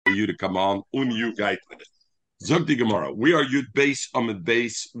for you to come on. You guys. Zog the Gemara. We are Yud base Amid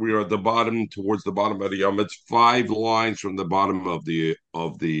base. We are at the bottom, towards the bottom of the Yom. It's 5 lines from the bottom of the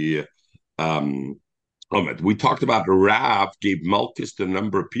um Amid. We talked about Rav gave Malchus to a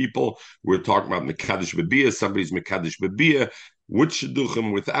number of people. We're talking about Mekadesh Bebia. Somebody's Mekadesh Bebia. With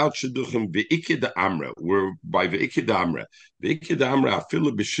Shidduchim, without Shidduchim, Ve'ikid Amra. We're by Ve'ikid Amra. Ve'ikid Amra,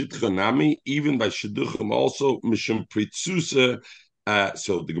 Afilu B'Shitcha Nami, even by Shidduchim also, Mishum Pritzusa.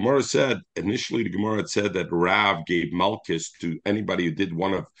 So the Gemara said, initially the Gemara had said that Rav gave Malchus to anybody who did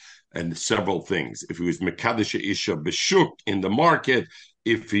one of and several things. If he was Mekadesh Isha B'Shuk in the market,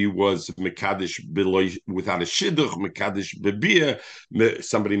 if he was Mekadesh without a Shidduch, Mekadesh Bebia,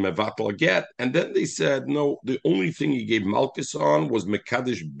 somebody Mevatel get. And then they said, no, the only thing he gave Malchus on was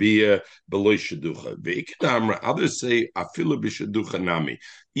Mekadesh Bia Beloy Shidducha. Others say, Afilu B'Shidducha Nami.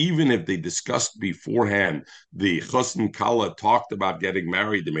 Even if they discussed beforehand, the Chosn Kala talked about getting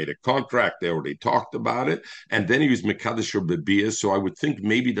married, they made a contract, they already talked about it, and then he was Mekadesh or Bebia, so I would think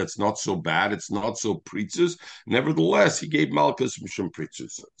maybe that's not so bad, it's not so preaches. Nevertheless, he gave Malchus Mishum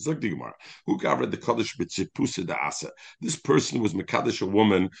Pritzus. Zog the Gemara. Who covered the Kaddish B'Tzipusa da Asa? This person was Mekadesh, a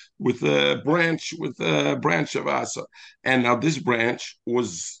woman with a branch of Asa. And now this branch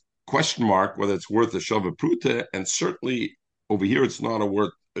was question mark whether it's worth a Shava Pruta, and certainly over here it's not a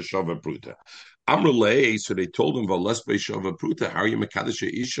worth a Shava Pruta. Amrulay, so they told him, "Let's be Shava Pruta. How are you Mekadesh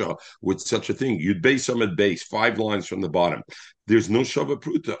Isha with such a thing? You'd base them at base, 5 lines from the bottom. There's no Shava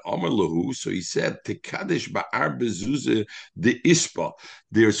Pruta. Amar Lahu." So he said, "Tekadish ba'ar bezuze de ispa."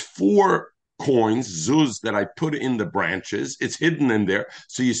 There's 4 coins, zuz, that I put in the branches. It's hidden in there.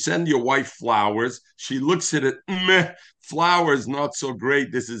 So you send your wife flowers. She looks at it, meh, flowers not so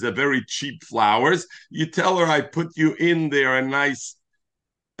great. This is a very cheap flowers. You tell her I put you in there a nice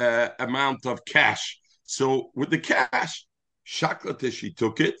amount of cash. So with the cash, Shaklate, she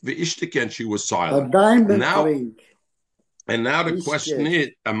took it. Ve'ishtiken, she was A silent. diamond Now, ring. and now the question Ishke. is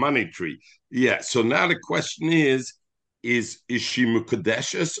a money tree. Yeah. So now the question is she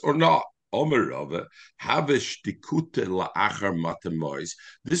mukadeshes or not? Omer Havish dikute la'achar matemois.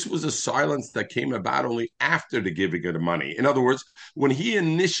 This was a silence that came about only after the giving of the money. In other words, when he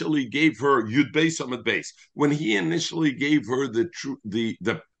initially gave her Yud Beis Amid Beis, when he initially gave her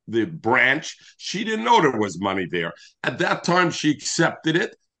the branch, she didn't know there was money there. At that time, she accepted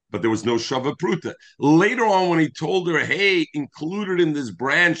it, but there was no Shava Pruta. Later on, when he told her, hey, included in this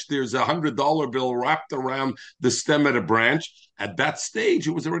branch, there's $100 bill wrapped around the stem of the branch, at that stage,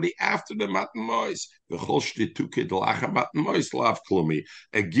 it was already after the Matan Mois.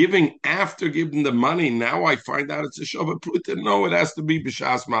 A giving after giving the money, now I find out it's a Shava Pruta. No, it has to be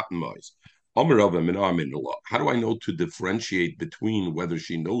B'Shas Matan Mois. How do I know to differentiate between whether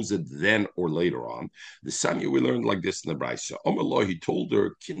she knows it then or later on? The Sanya we learned like this in the Brisa. He told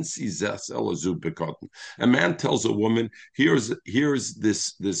her, a man tells a woman, here's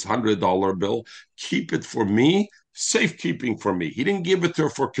this $100 bill, keep it for me, safekeeping for me. He didn't give it to her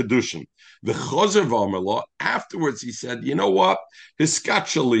for Kedushin. The Chazer afterwards he said, you know what?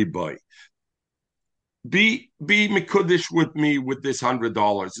 Hiskachali boy, be mekudesh with me with this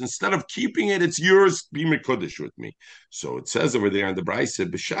 $100. Instead of keeping it, it's yours. Be mekudesh with me. So it says over there in the Brisa,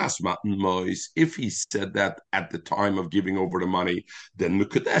 b'shas matan mois. If he said that at the time of giving over the money, then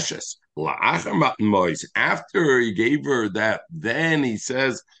mekudeshes. La'achar matan mois. After he gave her that, then he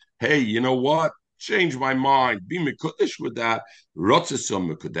says, "Hey, you know what? Change my mind. Be mekudesh with that. Rotzesum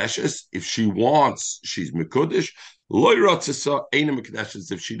mekudeshes. If she wants, she's mekudesh. Loy rotzesa ain't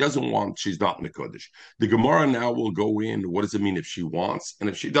mekudeshes. If she doesn't want, she's not mekudesh." The Gemara now will go in. What does it mean if she wants and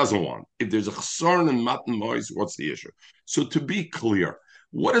if she doesn't want? If there's a chasarn and matan mois, what's the issue? So to be clear,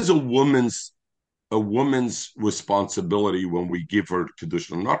 what is a woman's responsibility when we give her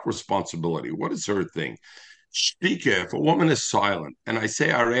kedusha? Not responsibility. What is her thing? Shtika, if a woman is silent and I say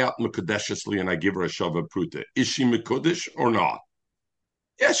Areat Mekudeshesli and I give her a Shava Pruta, is she Mekudesh or not?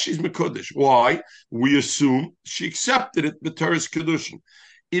 Yes, she's Mekudesh. Why? We assume she accepted it, B'Teres Kedushin.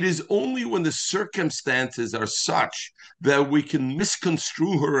 It is only when the circumstances are such that we can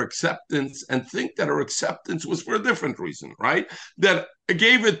misconstrue her acceptance and think that her acceptance was for a different reason, right? That I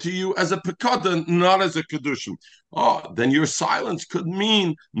gave it to you as a pekada, not as a kedushin. Oh, then your silence could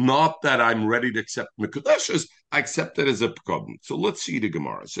mean not that I'm ready to accept mekudeshes, I accept it as a pekada. So let's see the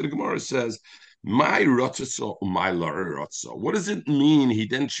Gemara. So the Gemara says, my rotzaso, my rotzaso. What does it mean? He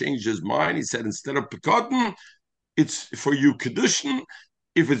then changed his mind. He said, instead of pekadon, it's for you kedushin.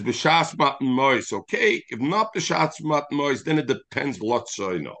 If it's b'shas matan mois, okay. If not b'shas matan mois, then it depends what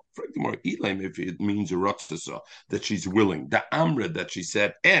so you know. If it means a rotzasa, that she's willing, the amra that she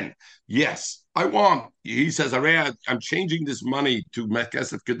said, and yes, I want. He says, I'm changing this money to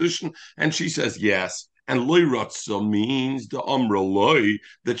Mekesef Kedushin, and she says yes. And loy rotzasa means the amra loy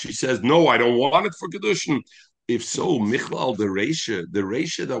that she says no, I don't want it for Kedushin. If so, Michlal, the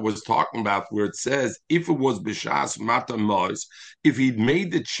Resha that was talking about, where it says, if it was Bishas Mata Mois, if he'd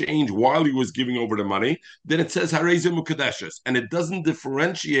made the change while he was giving over the money, then it says Hareze Mukadeshes, and it doesn't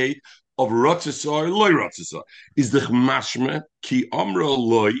differentiate of Rotzasa or Loy Rotzasa. Is the Mashme Ki Amra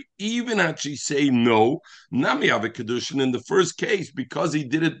Loy, even had she say no, Nami have a Kedushin in the first case, because he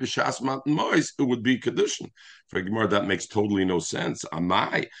did it Bishas Mata Mois, it would be Kedushin. For Gemara, that makes totally no sense.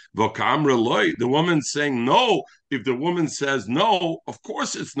 Amai, Vokamra Loy, the woman saying no. If the woman says no, of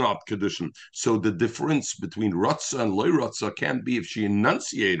course it's not Kedushin. So the difference between Ratzah and Loy Ratzah can't be if she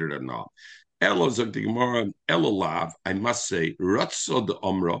enunciated or not. Elo zog the Gemara, Elo lav, I must say, Ratzah the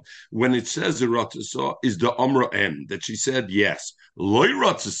Omra, when it says the Ratzah, is the Omra M, that she said yes. Loy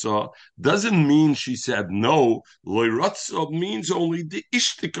Ratzah doesn't mean she said no. Loy Ratzah means only the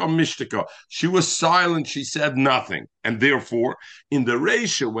Ishtika Mishtika. She was silent, she said nothing. And therefore, in the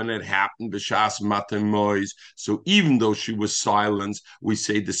Reisha, when it happened, B'shas Matem Mois, so even though she was silenced, we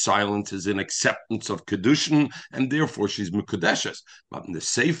say the silence is an acceptance of Kedushin, and therefore she's Mekudeshes. But in the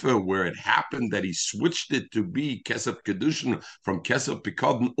Sefer, where it happened that he switched it to be Kesef Kedushin from Kesef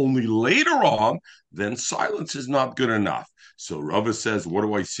Pikadon only later on, then silence is not good enough. So Rava says, what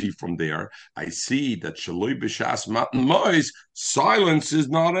do I see from there? I see that Shaloi B'shas Matan Mois, silence is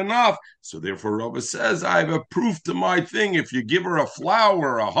not enough. So therefore Rava says, I have a proof to my thing. If you give her a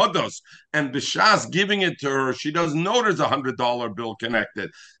flower, a hadas, and B'shas giving it to her, she doesn't know there's $100 bill connected.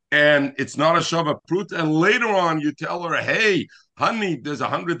 And it's not a shava prut. And later on, you tell her, hey, honey, there's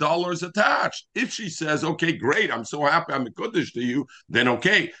 $100 attached. If she says, okay, great, I'm so happy I'm a Kiddush to you, then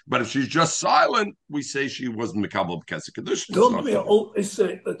okay. But if she's just silent, we say she wasn't Mekabel B'Kesed Kiddush. Don't we always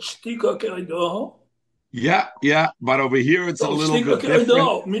say that shtika ke'idah? Yeah, but over here it's a So little shtika bit different.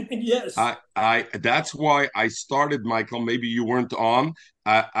 ke'idah, meaning yes. That's why I started, Michael. Maybe you weren't on.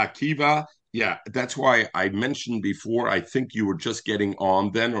 Akiva, yeah, that's why I mentioned before. I think you were just getting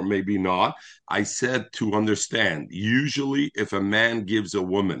on then, or maybe not. I said to understand. Usually, if a man gives a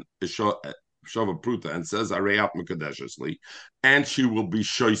woman a shava pruta and says "Areyat mekadeshesli," and she will be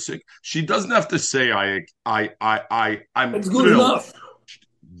shoisik, she doesn't have to say I'm It's good thrilled, enough.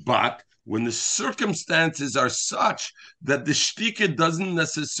 but when the circumstances are such that the shtika doesn't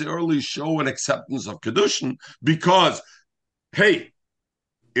necessarily show an acceptance of kedushin, because hey,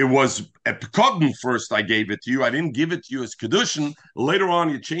 it was at Pekodin first I gave it to you. I didn't give it to you as Kedushin. Later on,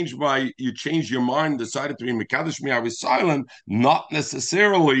 you changed your mind, decided to be Mekadosh me. I was silent. Not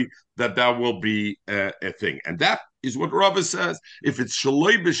necessarily that will be a thing. And that is what Rava says. If it's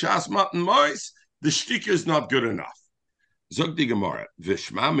Shaloi B'Shas Matan Mois, the shtika is not good enough. Zog the Gemara,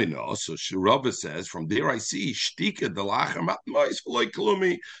 Vishmamino, so Shirova says, from there I see, Shtika delachem matmois v'loy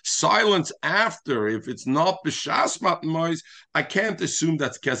klumi, silence after, if it's not b'shas matmois, I can't assume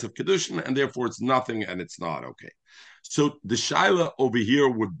that's Kesef Kedushin, and therefore it's nothing, and it's not okay. So the Shaila over here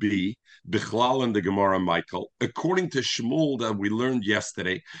would be, Bichlal and the Gemara, Michael, according to Shmuel that we learned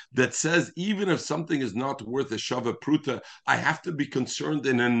yesterday, that says, even if something is not worth a Shava Pruta, I have to be concerned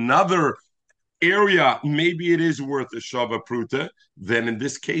in another area, maybe it is worth a shava pruta, then in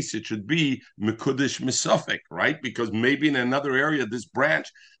this case it should be mekudesh misafik, right? Because maybe in another area, this branch,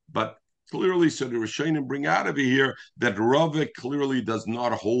 but clearly, so the Rishonim bring out of here that Rava clearly does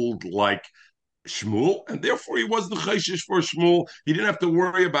not hold like Shmuel, and therefore he wasn't chayshish for Shmuel. He didn't have to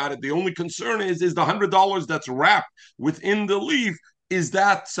worry about it. The only concern is the $100 that's wrapped within the leaf. Is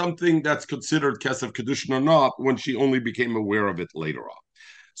that something that's considered kesef kedushin or not? When she only became aware of it later on.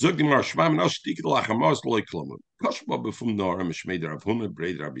 Zog die Mar Shvam no stik la Hamas loy klommen. Kashba befum Nora Mishmeder Rav Huna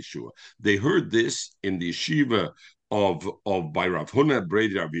Breder Rav Yeshua. They heard this in the yeshiva of by Rav Huna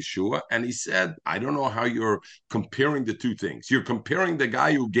Breder Rav Yeshua, and he said, I don't know how you're comparing the two things. You're comparing the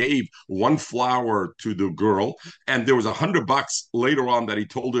guy who gave one flower to the girl, and there was $100 later on that he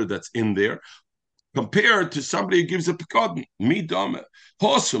told her that's in there, compared to somebody who gives a pekadon. Me dumb.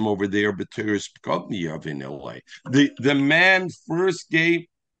 Awesome over there, but there's pekadon you have in LA. The man first gave.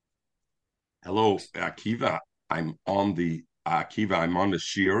 Hello, Akiva. I'm on the Akiva. I'm on the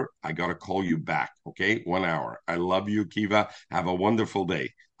shear. I gotta call you back. Okay, 1 hour. I love you, Akiva. Have a wonderful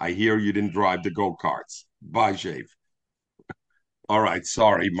day. I hear you didn't drive the go karts. Bye, Shave. All right,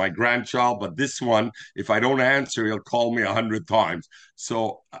 sorry, my grandchild, but this one, if I don't answer, he'll call me 100 times.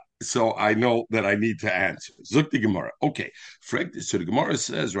 So so I know that I need to answer. Zuk the Gemara. Okay. So the Gemara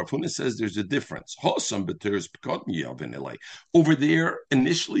says, Rav Huna says there's a difference. Over there,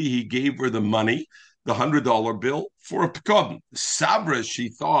 initially he gave her the money, the $100 bill for a pekodin. Sabra, she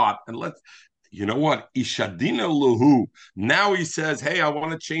thought, and you know what? Ishadina luhu. Now he says, hey, I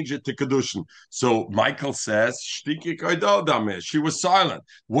want to change it to Kedushin. So Michael says, she was silent.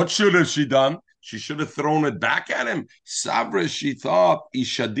 What should have she done? She should have thrown it back at him. Sabra, she thought,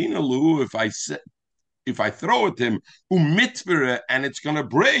 Ishadina luhu, if I throw it to him, and it's going to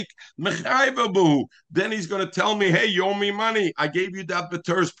break, then he's going to tell me, hey, you owe me money. I gave you that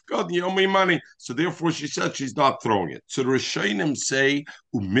beter's God, you owe me money. So therefore, she said she's not throwing it. So the Rishonim say,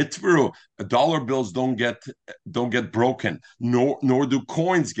 dollar bills don't get broken, nor do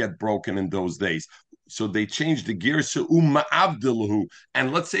coins get broken in those days. So they changed the gear to ma'avdilahu.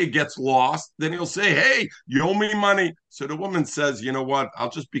 And let's say it gets lost, then he'll say, hey, you owe me money. So the woman says, you know what? I'll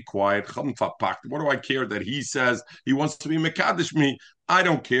just be quiet. What do I care that he says he wants to be Mekadesh me? I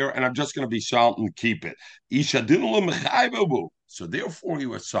don't care. And I'm just going to be silent and keep it. So therefore he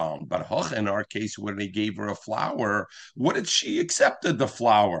was sound. But in our case, when he gave her a flower, what did she accepted the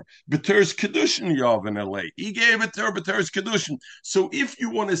flower? B'ter's Kedushin Yavin LA. He gave it to her, B'ter's Kedushin. So if you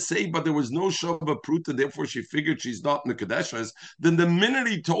want to say, but there was no Shabbat Pruta, therefore she figured she's not in the Kadeshas, then the minute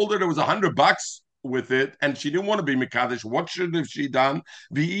he told her there was $100 with it, and she didn't want to be Mekadesh, what should have she done?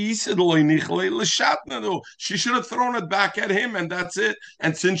 She should have thrown it back at him, and that's it.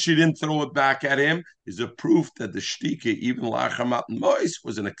 And since she didn't throw it back at him, is a proof that the Shtike, even Lachamat and Mois,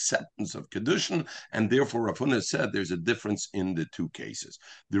 was an acceptance of Kedushin, and therefore Rav Huna said there's a difference in the two cases.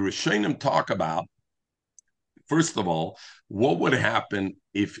 The Rishonim talk about, first of all, what would happen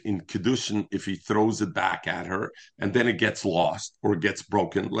if in Kedushin, if he throws it back at her and then it gets lost or gets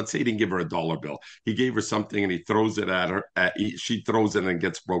broken? Let's say he didn't give her a dollar bill. He gave her something and he throws it at her. She throws it and it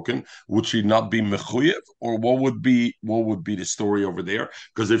gets broken. Would she not be mechuyev? Or what would be the story over there?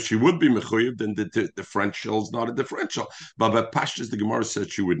 Because if she would be mechuyev, then the differential is not a differential. But Pashtas, the Gemara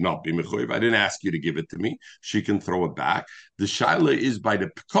said she would not be mechuyev. I didn't ask you to give it to me. She can throw it back. The shaila is by the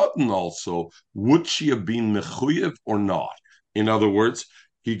pekotin also. Would she have been mechuyev or not? In other words,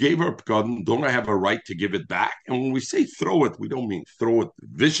 he gave her pekadon. Don't I have a right to give it back? And when we say throw it, we don't mean throw it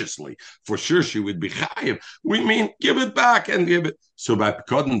viciously. For sure, she would be chayiv. We mean give it back and give it. So by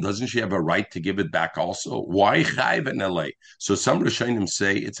pekadon, doesn't she have a right to give it back also? Why chayiv in LA? So some Rishonim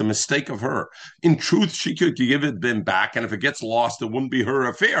say it's a mistake of her. In truth, she could give it back, and if it gets lost, it wouldn't be her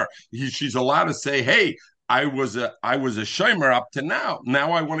affair. She's allowed to say, hey, I was a shomer up to now.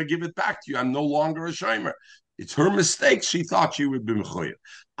 Now I want to give it back to you. I'm no longer a shomer. It's her mistake. She thought she would be mechuyev.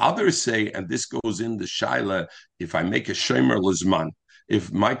 Others say, and this goes in the shaila, if I make a shomer lizman,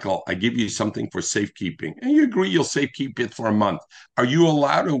 if Michael, I give you something for safekeeping, and you agree you'll safekeep it for a month, are you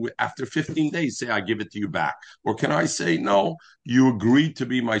allowed to, after 15 days, say I give it to you back? Or can I say, no, you agreed to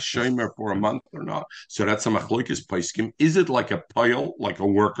be my shomer for a month or not? So that's a machlokes paiskim. Is it like a pile, like a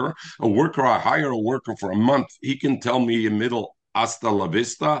worker? A worker, I hire a worker for a month. He can tell me in middle, hasta la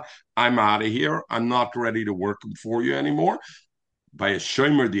vista, I'm out of here. I'm not ready to work for you anymore. By a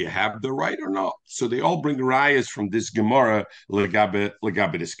shomer, do you have the right or not? So they all bring rayas from this Gemara,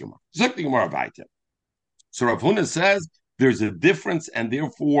 legabe this Gemara. Zok the Gemara weiter. So Rav Huna says there's a difference, and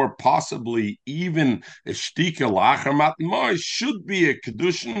therefore possibly even a shtika lacher matmai should be a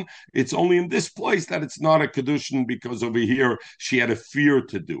kedushin. It's only in this place that it's not a kedushin because over here she had a fear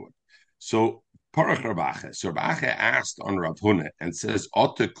to do it. So Parach Ravache. So Ravache asked on Rav Huna and says,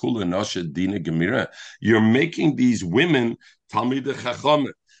 Ote kula nosha dina gemira. You're making these women Talmid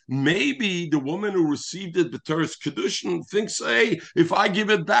Chachamim. Maybe the woman who received it, B'teres Kedushin, thinks, hey, if I give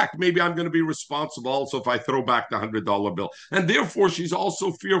it back, maybe I'm going to be responsible also if I throw back the $100 bill. And therefore, she's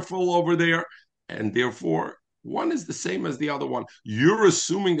also fearful over there. And therefore, one is the same as the other one. You're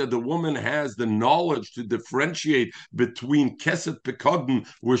assuming that the woman has the knowledge to differentiate between Kesef Pekodin,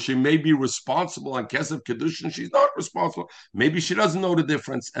 where she may be responsible, and Kesef Kedushin, she's not responsible. Maybe she doesn't know the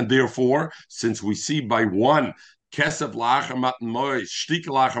difference. And therefore, since we see by one, Kesef lachamat mois, shtik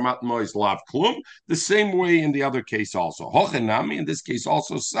lachamat mois lav klum. The same way in the other case also. Hochenami, in this case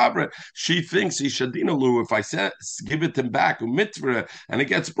also Sabra, she thinks he shadinalu. If I give it him back, umitvra, and it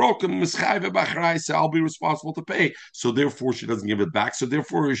gets broken, mischayve bachraisa, I'll be responsible to pay. So therefore, she doesn't give it back. So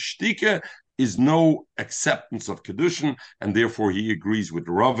therefore, shtika is no acceptance of Kedushin, and therefore he agrees with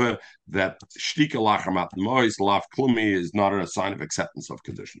Rava that Shtika Lachamat Mois Lav Klumi is not a sign of acceptance of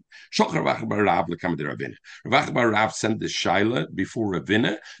Kedushin. Shocher Rav bar Rav lekam de Ravina. Rav bar Rav sent the Shaila before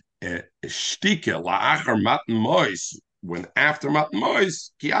Ravina. Shtika Lachamat Mois when after Matan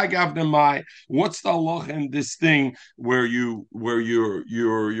Mois, ki I gav them my. What's the halacha in this thing where you're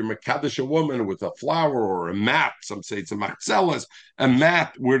mekadesh a woman with a flower or a mat? Some say it's a machzelas, a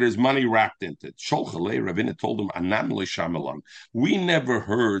mat where there's money wrapped into it. Sholchale Ravina told him anam shamalan. We never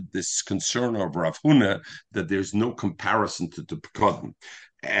heard this concern of Rav Huna that there's no comparison to the Pekodim.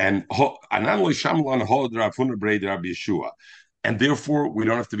 And anam shamalan hod Rav Huna breid Rabbi Yeshua. And therefore we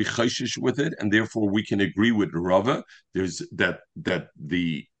don't have to be chayshish with it, and therefore we can agree with Rava. There's that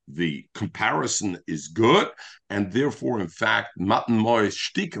the comparison is good, and therefore, in fact, matan mois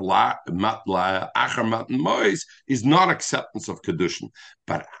shtikla matla acher matan mois is not acceptance of kedushin.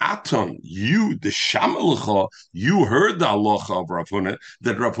 But Aton, you the shamelcha, you heard the halacha of Rav Huna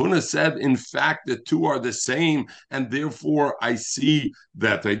that Rav Huna said, in fact, the two are the same, and therefore I see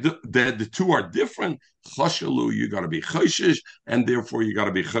that the two are different. Chashalu, you got to be chayshish, and therefore you got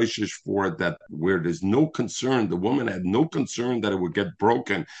to be chayshish for it. That where there's no concern, the woman had no concern that it would get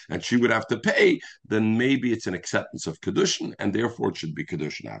broken and she would have to pay. Then maybe it's an acceptance of kedushin, and therefore it should be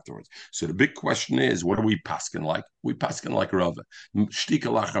kedushin afterwards. So the big question is, what are we paskin like? We paskin like Rava.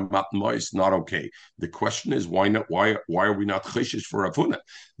 Shtika is not okay. The question is, why not? Why are we not chayshish for Rav Huna?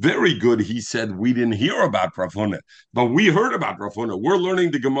 Very good. He said we didn't hear about Rav Huna, but we heard about Rav Huna. We're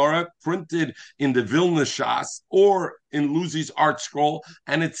learning the Gemara printed in the Vilna Shas or in Luzi's art scroll,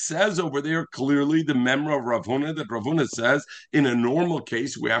 and it says over there clearly the memory of Rav Huna that Rav Huna says in a normal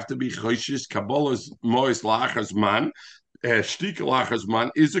case we have to be chayshish kabbalas mois lachas man, shtika lachas man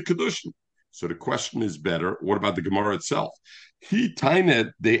is a kedushin. So the question is better. What about the Gemara itself?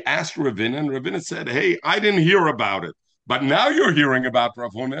 They asked Ravina, and Ravina said, "Hey, I didn't hear about it, but now you're hearing about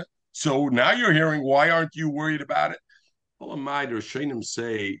Rav Huna. So now you're hearing. Why aren't you worried about it?" Well, Amid or Shainim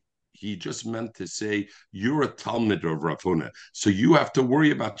say he just meant to say you're a Talmud of Rav Huna, so you have to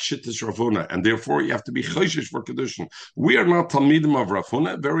worry about Shittas Rav Huna, and therefore you have to be chayshish for kedushin. We are not Talmidim of Rav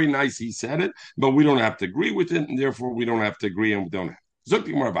Huna. Very nice, he said it, but we don't have to agree with it, and therefore we don't have to agree, and we don't have.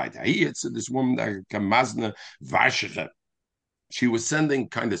 Zokti more about he had said this woman that kamazna vashichet. She was sending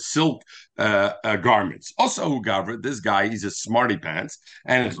kind of silk garments. Also, Gavra, this guy, he's a smarty pants,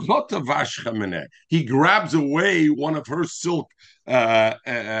 and he grabs away one of her silk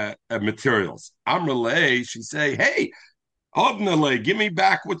materials. Amrele, she say, "Hey, Obnale, give me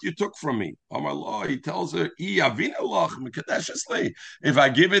back what you took from me." Amar, he tells her, if I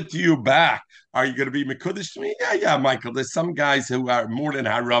give it to you back, are you going to be Mekudesh to me? Yeah, Michael. There's some guys who are more than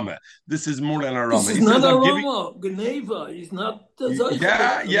Harama. This is more than Harama. This is not Harama. Geneva. He's not.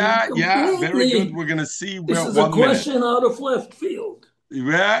 Yeah. Very good. We're going to see. This is a question out of left field.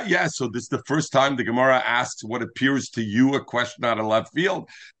 Yeah. So this is the first time the Gemara asks what appears to you a question out of left field.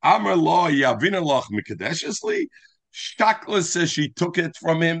 Amar lo yavinalach Mekadeshesli. Shakla says she took it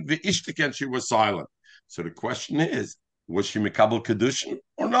from him. The Ishtiken, she was silent. So the question is, was she Mekabel Kedushin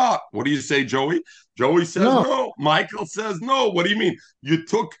or not? What do you say, Joey? Joey says no. Michael says no. What do you mean? You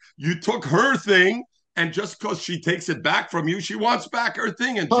took her thing, and just because she takes it back from you, she wants back her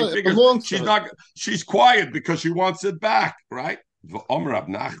thing, and she figures she's quiet because she wants it back, right?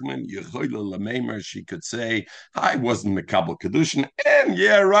 Nachman, she could say, I wasn't the Kabul Kedushin. And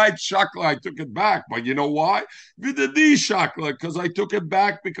yeah, right, Shakla, I took it back. But you know why? Vidadi Shakla, because I took it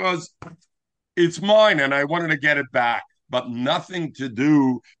back because it's mine and I wanted to get it back. But nothing to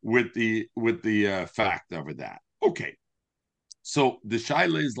do with the fact of that. Okay. So the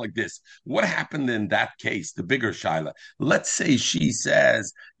Shaila is like this. What happened in that case, the bigger Shaila? Let's say she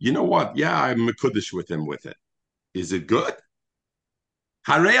says, you know what? Yeah, I'm Mekudesh with him with it. Is it good?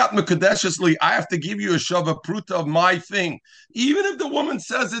 Hareyat Mekadeshesli, I have to give you a shava pruta of my thing. Even if the woman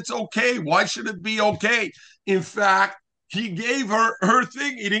says it's okay, why should it be okay? In fact, he gave her her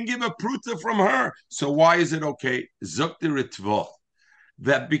thing. He didn't give a pruta from her. So why is it okay? Zokter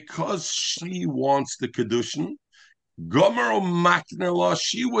that because she wants the kedushin, Gomer maknela,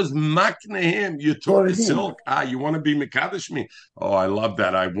 she was makne him. You took the silk. You want to be mekadesh me? Oh, I love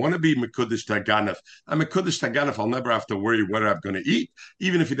that. I want to be mekudesh taganef. I'm mekudesh taganef. I'll never have to worry what I'm going to eat.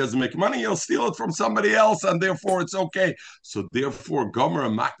 Even if he doesn't make money, he'll steal it from somebody else, and therefore it's okay. So therefore, Gomer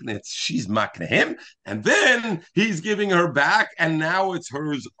makne, she's makne him, and then he's giving her back, and now it's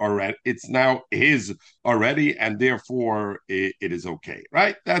hers already. It's now his already, and therefore it is okay,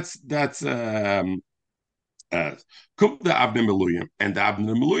 right? That's and the Abnei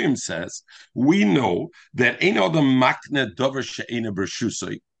Meluyim says, we know that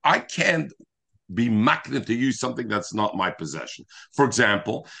I can't be makna to you something that's not my possession. For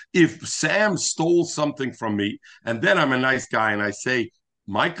example, if Sam stole something from me, and then I'm a nice guy and I say,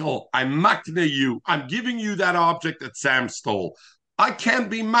 Michael, I'm makna you, I'm giving you that object that Sam stole. I can't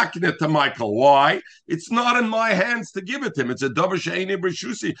be maknet to Michael. Why? It's not in my hands to give it to him. It's a davar she'eini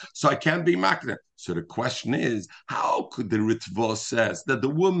b'shusi, so I can't be maknet. So the question is, how could the Ritva says that the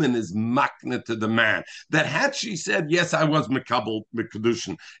woman is maknet to the man? That had she said, yes, I was Mekabel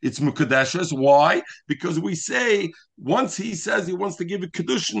Mekadushin, it's Mekadeshes. Why? Because we say, once he says he wants to give a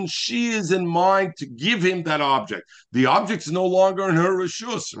Kedushin, she is in mind to give him that object. The object is no longer in her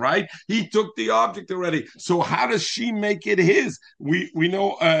Rishus, right? He took the object already. So how does she make it his? We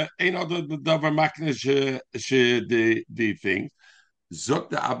know the davar makne the thing. Zok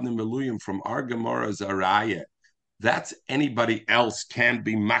the Abne Meluyim from our Gemara Zaraya. That's anybody else can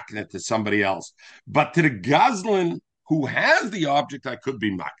be makne to somebody else. But to the Goslin who has the object, I could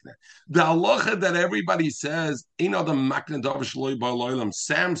be makne. The halacha that everybody says, the makne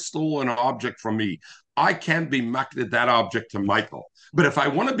Sam stole an object from me. I can't be makne that object to Michael. But if I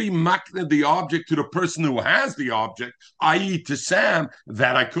want to be makne the object to the person who has the object, i.e. to Sam,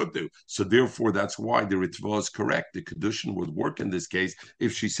 that I could do. So therefore, that's why the Ritva is correct. The Kedushin would work in this case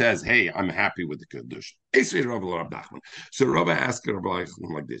if she says, hey, I'm happy with the Kedushin. So Rabbi asked Rabbi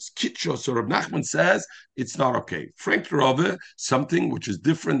Nachman like this. Kitcho, so Rabbi Nachman says, it's not okay. Frank Rabbi, something which is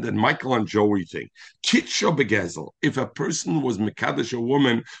different than Michael and Joey think. Kitcho begezel, if a person was Mekadesh, a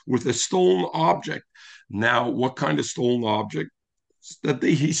woman with a stolen object. Now, what kind of stolen object? That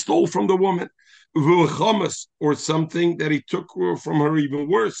he stole from the woman, or something that he took from her even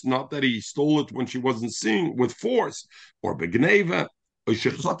worse, not that he stole it when she wasn't seeing with force, or begneva, or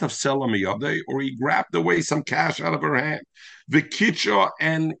he grabbed away some cash out of her hand. The kitcha,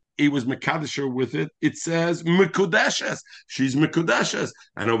 and he was Mekadesher with it. It says Mekudeshes. She's Mekudeshes.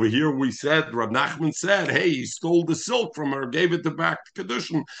 And over here we said, Rab Nachman said, hey, he stole the silk from her, gave it back to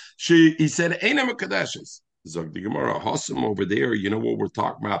Kedushin. He said, Eina Mekudeshes. Zog the Gemara, Hossam over there, you know what we're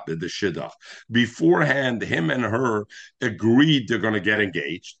talking about, the Shidduch. Beforehand, him and her agreed they're going to get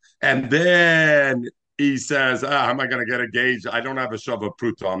engaged. And then he says, how am I going to get engaged? I don't have a shove of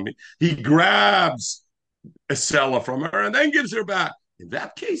prut on me. He grabs a seller from her and then gives her back. In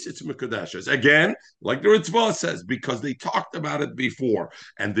that case, it's Mekudeshes. Again, like the Ritzvah says, because they talked about it before.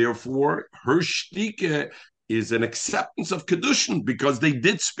 And therefore, her shtike is an acceptance of Kedushin because they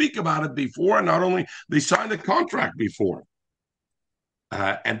did speak about it before, and not only they signed a contract before.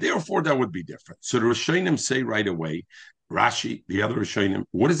 And therefore, that would be different. So the Rishonim say right away, Rashi, the other Rishonim,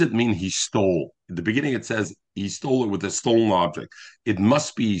 what does it mean he stole? In the beginning, it says he stole it with a stolen object. It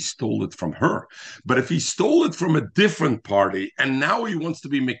must be he stole it from her. But if he stole it from a different party, and now he wants to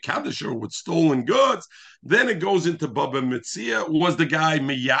be Mekadesher with stolen goods, then it goes into Baba Mitzia. Was the guy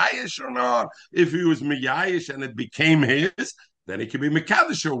Miyayish or not? If he was Miyayish and it became his, then he can be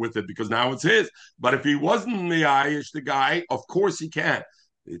Mekadesher with it because now it's his. But if he wasn't Miyayish, the guy, of course he can.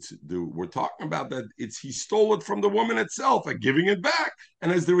 We're talking about that. He stole it from the woman itself and giving it back.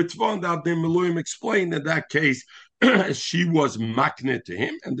 And as the Ritvan out there, Meluim explained in that case, she was makne to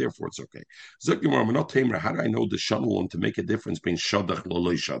him, and therefore it's okay. How do I know the shadul to make a difference between shadach and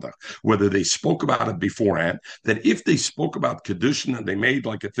loy shadach? Whether they spoke about it beforehand, that if they spoke about kedushin and they made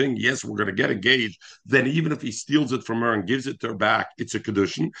like a thing, yes, we're going to get engaged, then even if he steals it from her and gives it to her back, it's a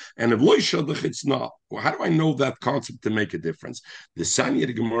kedushin. And if loy shadach, it's not. Well, how do I know that concept to make a difference? The Sanya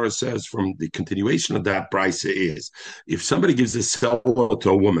the Gemara says from the continuation of that brisa is, if somebody gives a seller to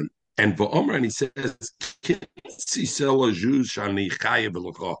a woman, and V'omer, and he says,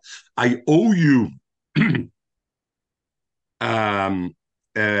 I owe you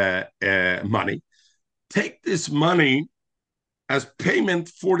money. Take this money as payment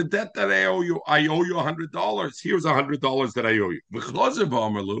for the debt that I owe you. I owe you $100. Here's $100 that I owe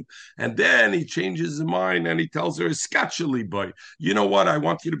you. And then he changes his mind and he tells her, "Skatcheli boy, you know what? I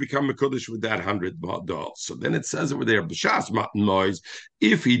want you to become a Kodesh with that $100." So then it says over there, B'shas Matan Mois,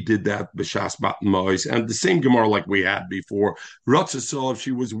 if he did that, B'shas Matan Mois, and the same Gemara like we had before, Ratzah saw if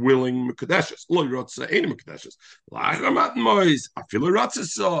she was willing, Mekadeshes. Lo Ratzah, ain't Mekadeshes. Lachar Matan Mois, Afilu Ratzah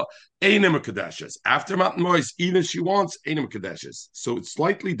saw, Einem Kadeshes. After Matan Mois, even if she wants, Einem Kadeshes. So it's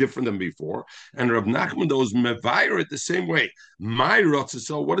slightly different than before. And Rav Nachman does Mevayer it the same way. My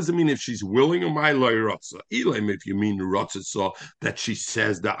Ratzah, what does it mean if she's willing or my Loy Ratzah? Elam, if you mean Ratzah, that she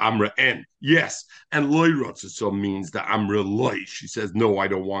says the Amra En. Yes. And Loy Ratzah means the Amra Loy. She says, no, I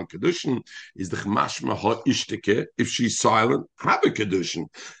don't want Kedushin. Is the Chmashma Ha Ishtike. If she's silent, have a Kedushin.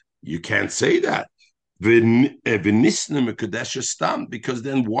 You can't say that. Because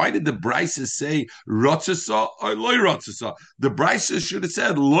then why did the Brisa say Rotzasa or Loy Rotzasa? The Brisa should have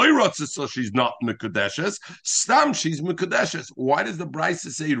said Loy Rotzasa, she's not Mekudeshes. Stam, she's Mekudeshes. Why does the Brisa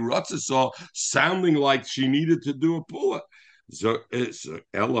say Rotzasa, sounding like she needed to do a pula? So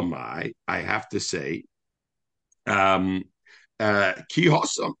Elamai, I have to say, ki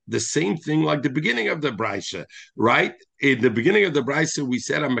hosam, the same thing like the beginning of the Braisa, right? In the beginning of the Braisa, we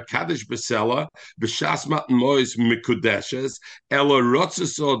said a Mekadesh Besela, B'shas Matan Mois Mikudeshes, Ela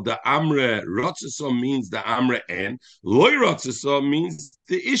Rotzeso, the Amre, Rotzeso means the Amre En, Loy Rotzeso means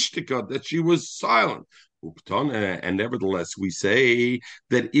the Ishtika, that she was silent. And nevertheless, we say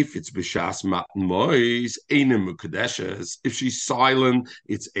that if it's b'shas matan mois, einem mukadeshes. If she's silent,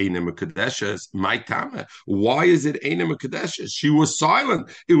 it's einem mukadeshes. My tama. Why is it einem mukadeshes? She was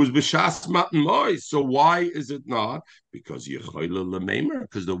silent. It was b'shas matan mois. So why is it not? Because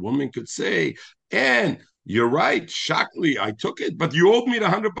because the woman could say, and you're right, Shakli, I took it, but you owed me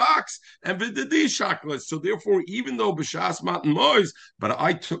 $100, and Vididi Shakli. So therefore, even though B'Shas Matan Mois, but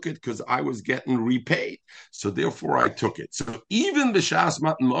I took it because I was getting repaid. So therefore, I took it. So even B'Shas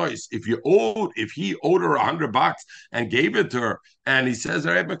Matan Mois, if he owed her $100 and gave it to her, and he says,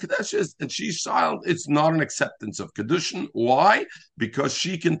 all right, Kadeshes, and she's silent, it's not an acceptance of Kedushin. Why? Because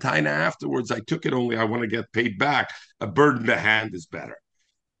she can taina afterwards, I took it only, I want to get paid back. A bird in the hand is better.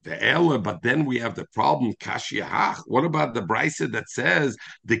 But then we have the problem, kashiyah. What about the brisa that says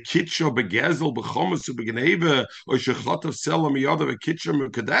the kitsho begezel b'chomus u'begneva or shechotav selam yadav kitcho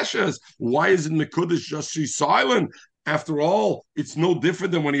mekadeshes? Why isn't Mekudesh just she's silent? After all, it's no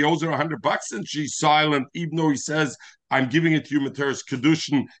different than when he owes her $100 and she's silent, even though he says, "I'm giving it to you, Materis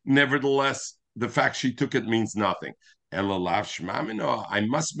Kedushin." Nevertheless, the fact she took it means nothing. I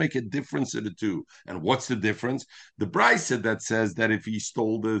must make a difference in the two. And what's the difference? The Brisa that says that if he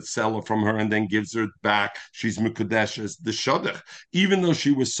stole the seller from her and then gives her back, she's Mekudeshes, the Shadach, even though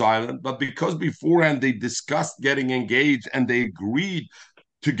she was silent, but because beforehand they discussed getting engaged and they agreed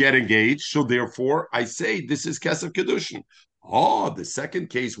to get engaged, so therefore I say this is Kesef Kedushin. Oh, the second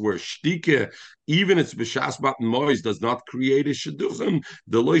case where Shtike, even it's B'Shas Matan Mois, does not create a Shidduchim,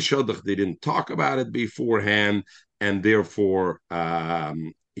 the Loy Shadach, they didn't talk about it beforehand, and therefore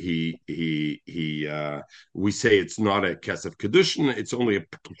we say it's not a kesef kedushin. It's only a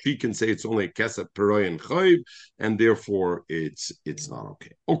she can say it's only a kesef peroy and chayv, and therefore it's not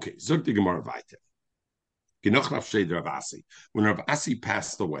okay. Okay, zog the Gemara weiter. When Rav Asi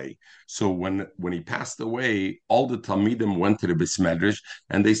passed away, so when he passed away, all the Talmidim went to the Bismedrish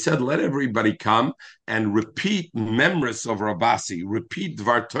and they said, let everybody come and repeat memras of Rav Asi, repeat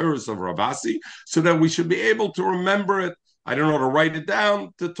Dvar Torahs of Rav Asi, so that we should be able to remember it. I don't know to write it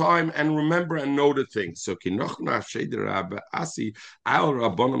down the time and remember and know the things. So the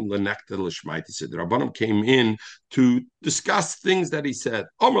Rabbanim came in to discuss things that he said.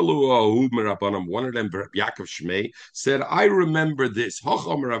 One of them, Yaakov Shmei, said, I remember this.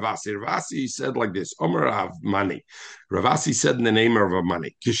 Ravasi said like this, Ravasi said in the name of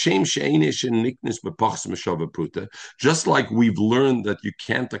Ramani, just like we've learned that you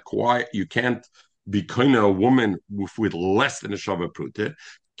can't be kind of a woman with less than a shava prute.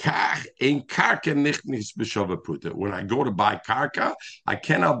 When I go to buy karka, I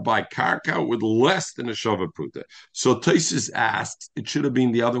cannot buy karka with less than a shava prute. So Taisus asks, it should have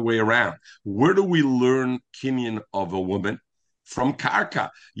been the other way around. Where do we learn kinyan of a woman? From karka,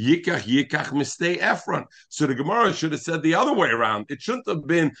 yikach mistay Ephron. So the Gemara should have said the other way around. It shouldn't have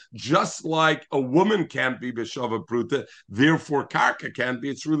been just like a woman can't be b'shava pruta, therefore karka can't be.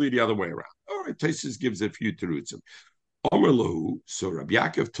 It's really the other way around. All right, Taisus gives a few terutzim. Omer lahu. So Rabbi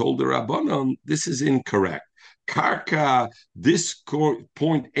Yaakov told the Rabbanon, this is incorrect. Karka, this point,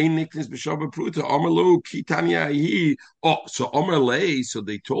 ein niknis b'shava pruta. Omer lahu ki tanya hi. Oh, so Omer lei. So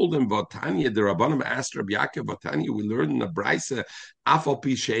they told him Vatanya. The Rabbanim asked Rabbi Yaakov Vatanya. We learned in the Brisa afal pi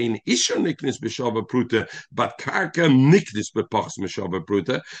shein isha niknis b'shava pruta, but karka niknis b'pachs b'shava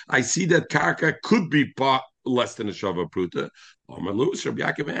pruta. I see that karka could be less than a shava pruta. Rabbi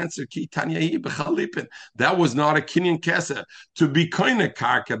Yaakov answered, Ki Tanyahi b'chalipin. That was not a kinyan kesef. To be kind of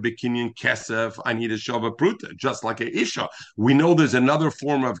karka b'kinyan kesef, I need a shava pruta, just like a isha. We know there's another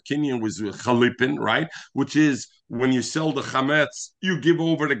form of kinyan with chalipin, right? Which is when you sell the chametz, you give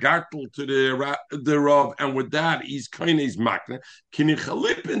over the gartel to the rav, and with that, he's kind of his makna. Kinyan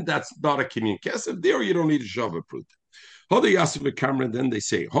chalipin, that's not a kinyan kesef. There, you don't need a shava pruta. Then they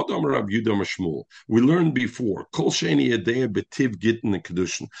say, we learned before,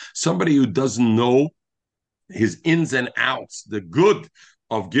 somebody who doesn't know his ins and outs, the good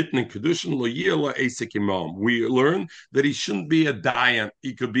of Gittin and Kedushin, we learn that he shouldn't be a dayan.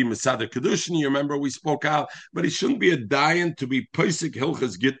 He could be Masada Kedushin, you remember we spoke out, but he shouldn't be a dayan to be Pesach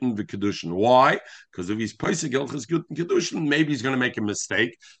Hilchas Gittin the Kedushin. Why? Because if he's Pesach Hilchas Gittin Kedushin, maybe he's going to make a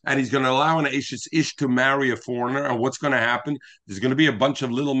mistake, and he's going to allow an Ashes Ish to marry a foreigner, and what's going to happen? There's going to be a bunch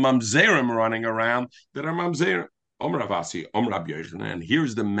of little mamzerim running around that are mamzerim. Om Ravasi, Om Rabbi Yochanan, and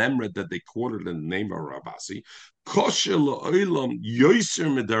here's the memra that they quoted in the name of Ravasi. Kosher la'olam yoser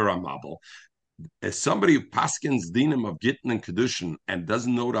midera mabel. As somebody who paskins dinim of Gittin and Kedushin and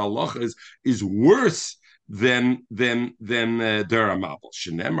doesn't know the halachas is worse than Dera Mabel.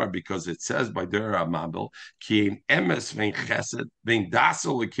 Shenemar, because it says by Dera Mabel, ki ein emes vein chesed vein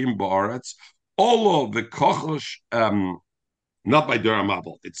dasel lekim ba'aretz, all of the kochosh, not by Dera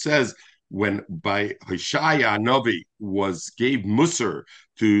Mabel. It says when by Hoshaya Novi gave Musar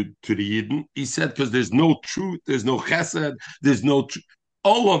to the Yidden, he said because there's no truth, there's no chesed, there's no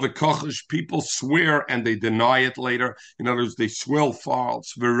all of the kochish people swear and they deny it later. In other words, they swear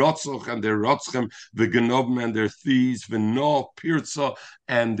false. V'rotzoch and their rotzchem, v'genovim and their thieves, v'no pirza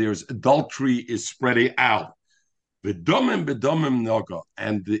and there's adultery is spreading out. Bedomim noga,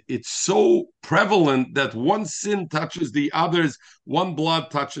 and it's so prevalent that one sin touches the others, one blood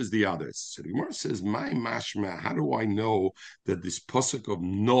touches the others. So the Gemara says, "My mashma, how do I know that this pasuk of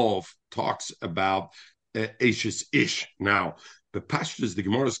Nov talks about Ashes Ish?" Now, the pashtus, the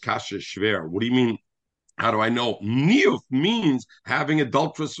Gemara's kasha shver. What do you mean? How do I know? Niyuf means having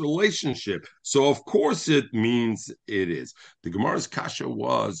adulterous relationship. So of course it means it is. The Gemara's kasha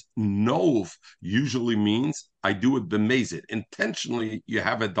was Nov usually means I do it b'mezid. Intentionally, you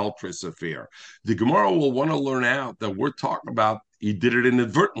have adulterous affair. The Gemara will want to learn out that we're talking about he did it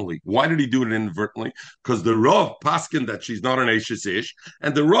inadvertently. Why did he do it inadvertently? Because the Rav paskin that she's not an Ashes Ish,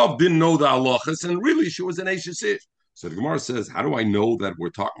 and the Rav didn't know the halachas, and really she was an Ashes Ish. So the Gemara says, how do I know that we're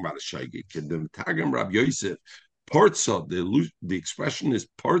talking about a shaygik? And the Tagim Rabbi Yosef, Parza, the expression is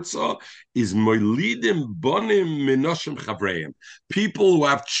Parza, is Moilidim Bonim Minoshim Chavreim. People who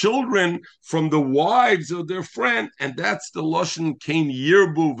have children from the wives of their friend, and that's the Lashon Kain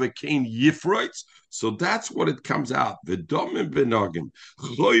Yirbu V'Kain Yifroitz. So that's what it comes out. V'domim Benogim,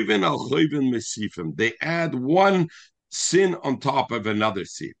 Choyvin al Choyvin Mesifim. They add one sin on top of another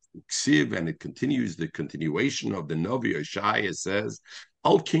sin. And it continues the continuation of the Novi Yeshaya says,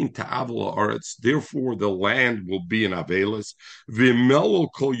 Al Kain Ta'avla Aretz, therefore the land will be in Avelis, V'Mel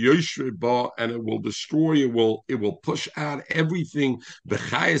Kol Yoshre Ba, and it will destroy, it will push out everything,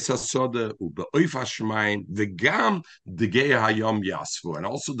 B'Chayes HaSoda, U'Be'oif HaShemayim, V'Gam Degei HaYom Yasfu, and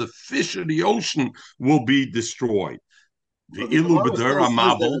also the fish of the ocean will be destroyed. The Ilu B'Dor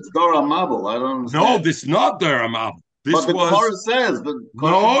Amabel. It's Dor Amabel. I don't understand. No, this is not Dor Amabel. But the Gemara says,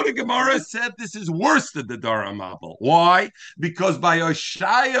 no, the Gemara said this is worse than the Dara Mabel. Why? Because by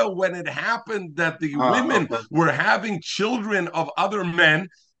Oshaya, when it happened that the women were having children of other men,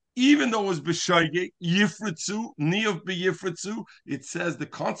 even though it was B'Shoige, Yifritzu, Niyov B'Yifritzu, it says the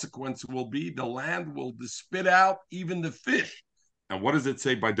consequence will be the land will spit out even the fish. And what does it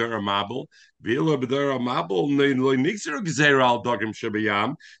say by Dara Mabel? Because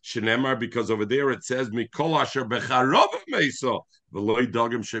over there it says Mikol Asher Becharov Mesa V'loy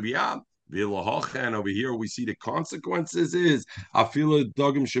Dogim Shebiyam. And over here we see the consequences is Afila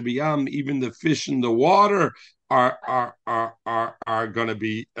Dogim Shebiyam, even the fish in the water are going to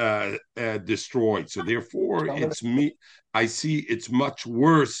be destroyed. So therefore, it's me. I see it's much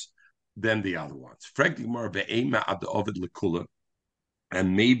worse than the other ones. Frankly, more ve'ema ad ovid lekula.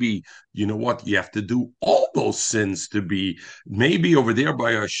 And maybe, you know what, you have to do all those sins to be, maybe over there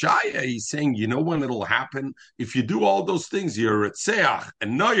by Ashaya, he's saying, you know when it'll happen? If you do all those things, you're at Seach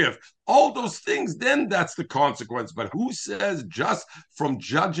and Noyev, all those things, then that's the consequence. But who says just from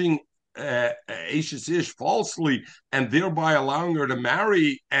judging Ashes Ish falsely and thereby allowing her to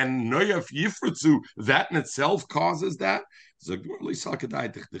marry and Noyev Yifritzu, that in itself causes that? We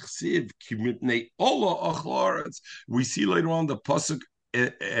see later on the pasuk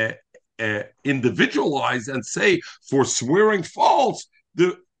individualize and say for swearing false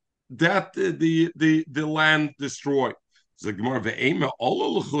the land destroyed.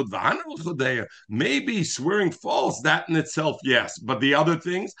 Maybe swearing false, that in itself, yes, but the other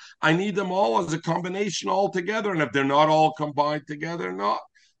things, I need them all as a combination all together, and if they're not all combined together, not.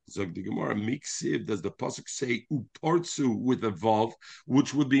 So the Gemara Miksiv, does the pasuk say uportzu with a vav,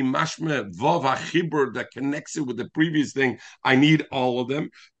 which would be mashme vav hachibur that connects it with the previous thing? I need all of them.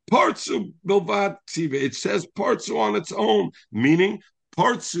 Partsu bilvad ksiva. It says partsu on its own, meaning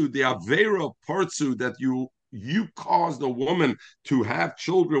partsu, the avera partsu that you caused a woman to have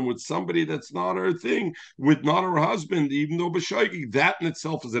children with somebody that's not her thing, with not her husband, even though b'shoigig, that in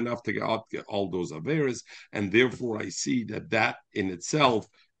itself is enough to get all those averas, and therefore I see that in itself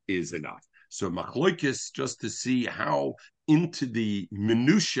is enough. So machloikis, just to see how into the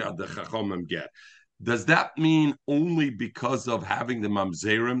minutia the chachamim get. Does that mean only because of having the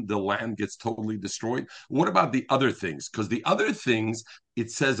mamzerim, the land gets totally destroyed? What about the other things? Because the other things, it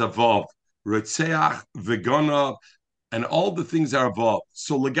says avov. Retzeach, Vegana, and all the things are involved.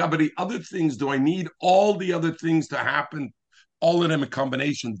 So legabari, other things, do I need all the other things to happen? All of them in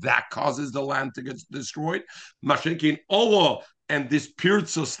combination, that causes the land to get destroyed. Mashekin Allah, and this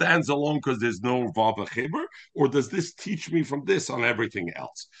pirza stands alone because there's no Vava Cheber, or does this teach me from this on everything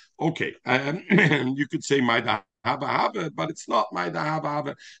else? Okay, you could say my Haba Haba, but it's not my Haba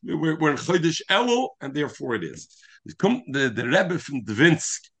Haba. We're in Chodesh Elul, and therefore it is. The Rebbe from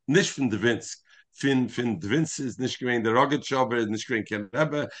Dvinsk, nicht from Dvinsk, Fin Dvinsk is nicht gewähnt der Rogatschover, nicht gewähnt kein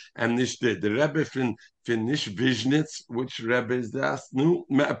Rebbe, and nicht the Rebbe fin nicht Vishnitz. Which Rebbe is that? No,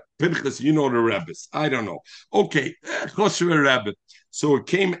 Pinchas, you know the Rebbes. I don't know. Okay, Choshever Rebbe. So it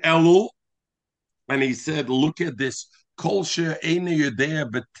came Elul, and he said, look at this. Kol she'einu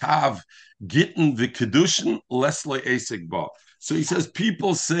yodea betav gitten v'kedushin lesle esek ba. So he says,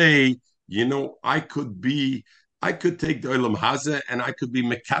 people say, I could take the Olam Hazeh and I could be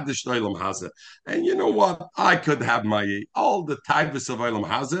Mekadesh the Olam Hazeh. And you know what? I could have all the types of Olam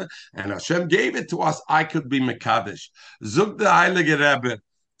Hazeh, and Hashem gave it to us. I could be Mekadesh. Zug the Heilige Rebbe.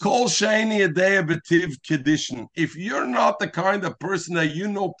 Kol Shani Adea Betiv Kedishin. If you're not the kind of person that you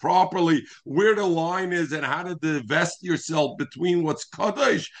know properly where the line is and how to divest yourself between what's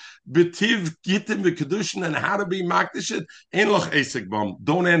Kadosh, Betiv Gitim Kedushin, and how to be Makdashit, Enloch Esek Bam.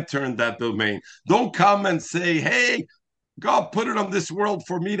 Don't enter in that domain. Don't come and say, hey, God put it on this world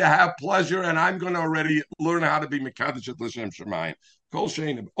for me to have pleasure, and I'm going to already learn how to be Mekadesh at L'Shem Shemayim.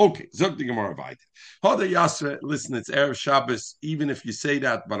 Okay, Zog the Gemara Vayt. Hoda Yasra, listen, it's Erev Shabbos. Even if you say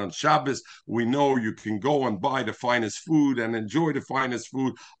that, but on Shabbos, we know you can go and buy the finest food and enjoy the finest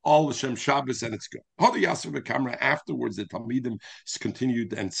food, all L'Shem Shabbos, and it's good. Hoda Yasra V'Kamra, afterwards, the Talmidim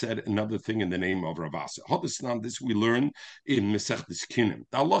continued and said another thing in the name of Rav Asa. Hoda Snan, this we learn in Mesechtes Kinim.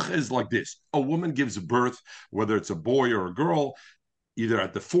 The halacha is like this. A woman gives birth, whether it's a boy or a girl, either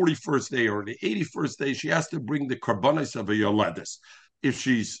at the 41st day or the 81st day, she has to bring the karbanis of a yoledis. If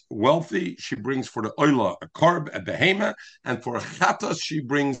she's wealthy, she brings for the oila a carb, a behema, and for a chatas, she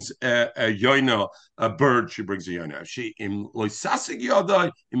brings a yoina, a bird. She brings a yoina. She im loisasig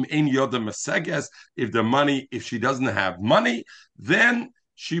yoda, im ein yoda maseges. If she doesn't have money, then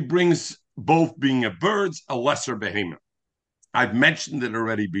she brings both being a birds, a lesser behema. I've mentioned it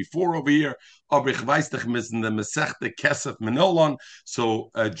already before over here. So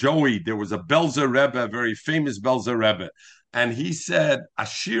Joey, there was a Belzer Rebbe, a very famous Belzer Rebbe, and he said,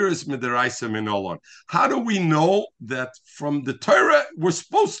 Ashiris midiraisa minolon. How do we know that from the Torah we're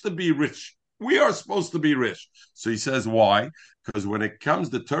supposed to be rich? We are supposed to be rich. So he says, why? Because when it comes,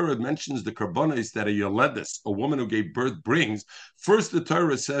 the Torah mentions the karbonis that a yoledis, a woman who gave birth, brings. First, the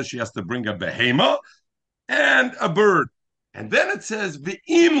Torah says she has to bring a behema and a bird. And then it says,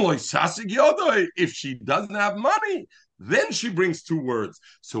 if she doesn't have money, then she brings two words.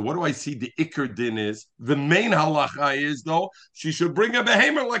 So what do I see? The Iker din is, the main halacha is, though, she should bring a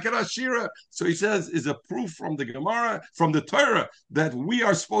behemoth like an Ashira. So he says, is a proof from the Gemara, from the Torah, that we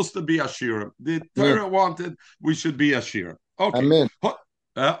are supposed to be Ashira. The Torah wanted, we should be Ashira. Okay. Amen.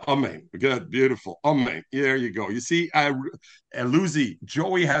 Amen. Good, beautiful. Amen. There you go. You see, Lucy,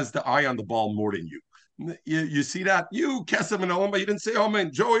 Joey has the eye on the ball more than you. You see that? You, Kesem and Oma, you didn't say Amen.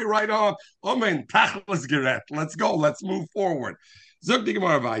 Joey, right on. Amen. Tachlis Geret. Let's go. Let's move forward. Zog the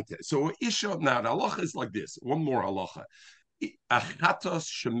Gemara Vayte. So Isha, now the halacha is like this. One more halacha. Achatos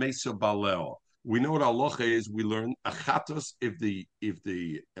shemeso baleo. We know what halacha is. We learn achatos if the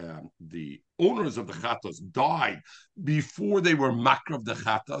owners of the chatos died before they were makrav the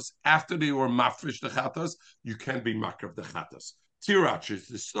chatos, after they were mafresh the chatos, you can't be makrav the chatos. Tirach is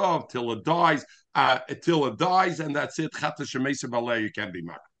the stove till it dies, and that's it. Chatos shemesa balei, you can't be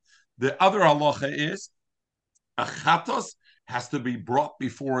makrav. The other halacha is a chatos has to be brought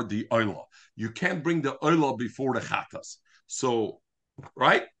before the oila. You can't bring the oila before the chatos. So,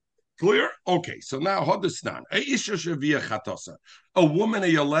 right? Clear? Okay, so now Hodestan. A woman, a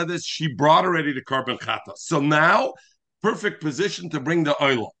yoledis, she brought already the carbon chatas. So now, perfect position to bring the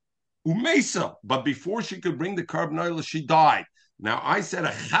oil. Umesa, but before she could bring the carbon oil, she died. Now I said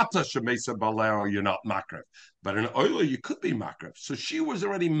a chata shemesa balero, you're not makrev, but an oiler you could be makrev. So she was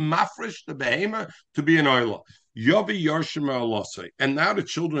already mafresh the behema to be an oiler. Yobi yarshima alosei, and now the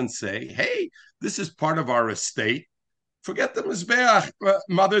children say, "Hey, this is part of our estate." Forget the mizbeach.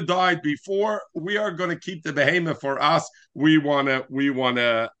 Mother died before. We are going to keep the behemoth for us. We want to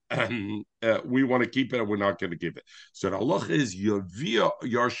keep it. We're not going to give it. So the halacha is yavia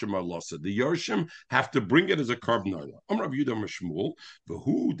yarshim alasa. The yarshim have to bring it as a carbon oil. Amar Rav Yudah Mishmuel,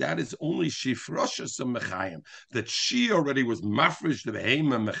 who that is only shifrashas of mechayim, that she already was mafresh the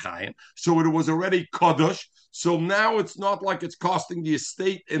behemoth mechayim, so it was already kadosh. So now it's not like it's costing the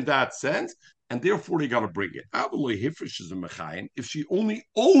estate in that sense, and therefore they got to bring it. If she only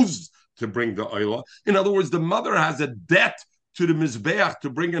owes to bring the oila, in other words, the mother has a debt to the mizbeach to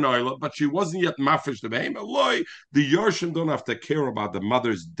bring an oila, but she wasn't yet mafish the behemoth. The Yarshim don't have to care about the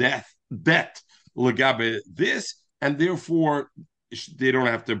mother's debt legabe this, and therefore they don't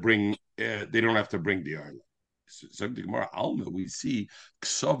have to bring the oila. So the Gemara Alma, we see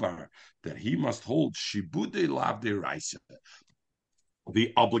Ksovar that he must hold Shibude Lav de Raisa.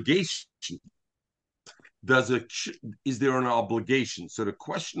 The obligation. Is there an obligation? So the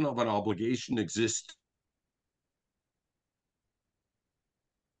question of an obligation exists.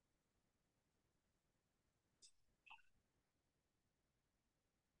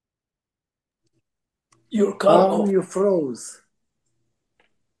 You're cut off. You froze.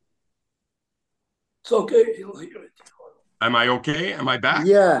 It's okay. He'll hear it. Am I okay? Am I back?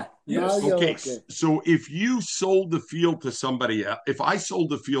 Yeah. Yes. Okay. So if you sold the field to somebody else, if I sold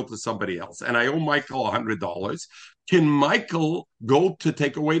the field to somebody else and I owe Michael $100, can Michael go to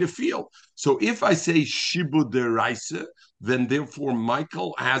take away the field? So if I say Shibu deraisa, then therefore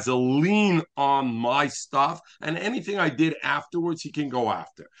Michael has a lien on my stuff, and anything I did afterwards, he can go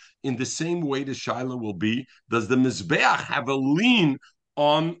after. In the same way, the Shaila will be, does the Mizbeach have a lien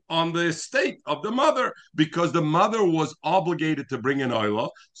on the estate of the mother, because the mother was obligated to bring an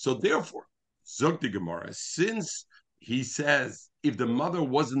oila? So therefore, Zogdi Gemara, since he says if the mother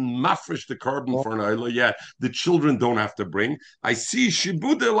wasn't mafresh the carbon for an oila, yet the children don't have to bring. I see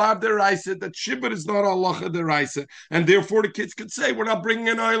shibud elav deraisa, that shibud is not halacha deraisa, and therefore the kids could say we're not bringing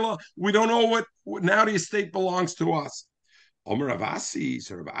an oila. We don't know what now the estate belongs to us. Omer Ravasi,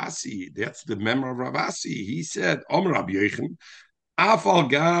 so Ravasi, that's the member of Ravasi. He said, Omer Rabbi Yechon,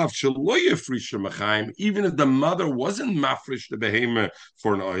 even if the mother wasn't mafresh the behemoth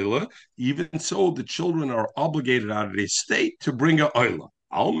for an oila, even so the children are obligated out of the estate to bring an oila.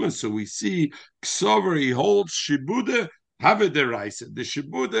 Alma, so we see Ksover, he holds shibuda have a deraisa. The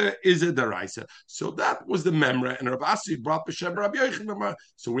shibuda is a deraisa. So that was the memra, and Rav Asi brought b'shem Rabbi Yochanan.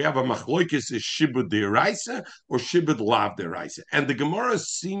 So we have a machloikis is shibud deraisa or shibud lav deraisa, and the Gemara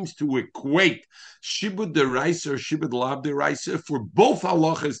seems to equate shibud deraisa or shibud lav deraisa for both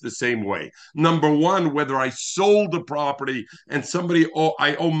halachas the same way. Number one, whether I sold the property and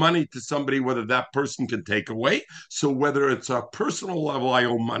I owe money to somebody, whether that person can take away. So whether it's a personal level, I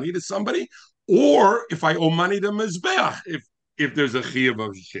owe money to somebody, or if I owe money to Mizbeach, if there's a chiyuv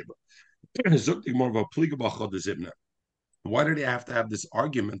of shiba. Why do they have to have this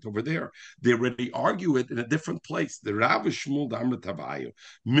argument over there? They already argue it in a different place. The Rav Shmuel Damar Tavayu,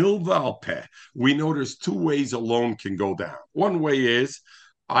 Milva al Peh. We know there's two ways a loan can go down. One way is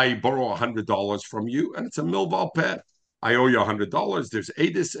I borrow $100 from you, and it's a Milva al Peh. I owe you $100. There's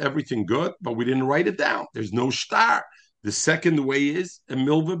Adis, everything good, but we didn't write it down. There's no star. The second way is a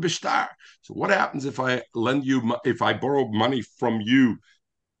milva b'shtar. So what happens if I borrow money from you,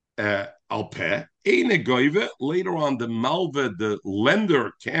 al peh, later on the malva, the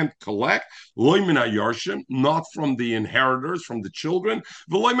lender can't collect, loymina yarshim, not from the inheritors, from the children,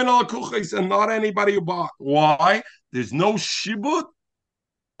 and not anybody who bought. Why? There's no shibut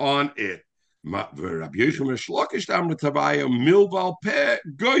on it. So the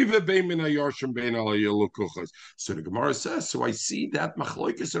Gemara says, so I see that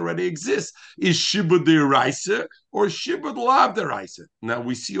machlokes already exists. Is shibud deraisa or shibud lav deraisa? Now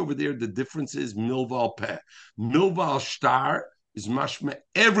we see over there the difference is milval peh. Milval shtar is mashma.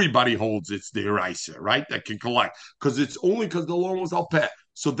 Everybody holds it's deraisa, right? That can collect, because it's only because the loan was al peh.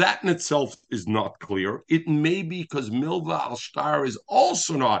 So that in itself is not clear. It may be because milva al shtar is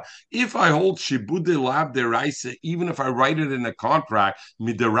also not. If I hold shibude lab deraisa, even if I write it in a contract,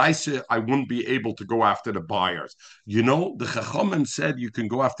 mideraisa, I wouldn't be able to go after the buyers. You know, the Chachamim said you can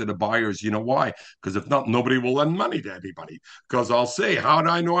go after the buyers. You know why? Because if not, nobody will lend money to anybody. Because I'll say, how do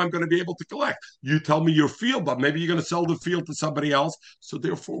I know I'm going to be able to collect? You tell me your field, but maybe you're going to sell the field to somebody else. So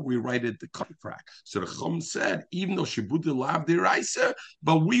therefore, we write it the contract. So the Chacham said, even though shibude lab deraisa,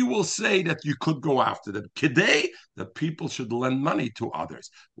 but we will say that you could go after them. Today, the people should lend money to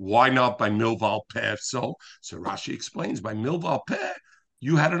others. Why not by milval peh? So Rashi explains by milval peh,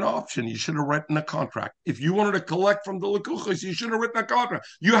 You had an option. You should have written a contract. If you wanted to collect from the lekuchos, you should have written a contract.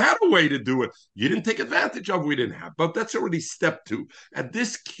 You had a way to do it. You didn't take advantage of. We didn't have, but that's already step two. At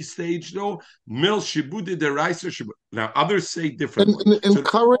this stage, though, mil shibudi deraisa shibud. Now others say differently.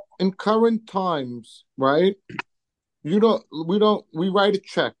 In current times, right? We write a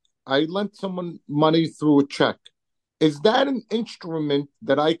check. I lent someone money through a check. Is that an instrument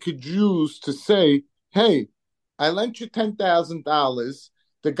that I could use to say, hey, I lent you $10,000.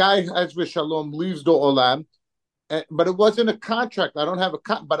 The guy has Shalom leaves the Olam, but it wasn't a contract. I don't have a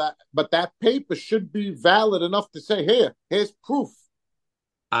but that paper should be valid enough to say, here's proof.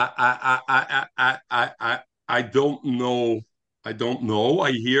 I don't know. I don't know.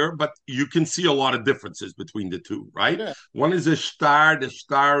 I hear, but you can see a lot of differences between the two, right? Yeah. One is a star. The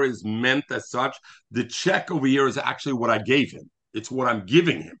star is meant as such. The check over here is actually what I gave him. It's what I'm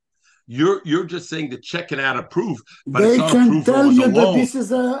giving him. You're just saying the check can add a proof, but it's not a proof. They can tell you that this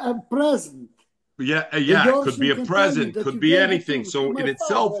is a present. Yeah, it could be a present, could be anything. So in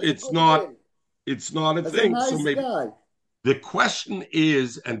itself, it's not a thing. Nice so maybe guy. the question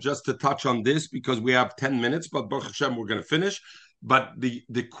is, and just to touch on this because we have 10 minutes, but Baruch Hashem, we're going to finish. But the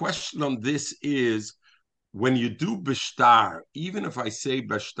question on this is, when you do b'shtar, even if I say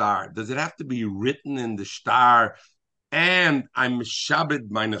b'shtar, does it have to be written in the shtar and I'm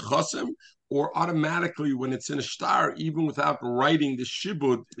mishabed my nechosim, or automatically when it's in a shtar, even without writing the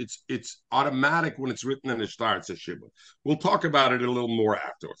shibud, it's automatic when it's written in a shtar, it's a shibud. We'll talk about it a little more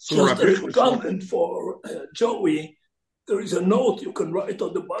afterwards. So just a comment for Joey. There is a note you can write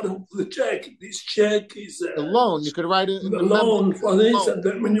on the bottom of the check. This check is a loan. You could write it in the loan for this, and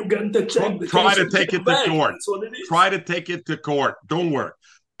then when you get the check, try to take it to court. Try to take it to court. Don't work.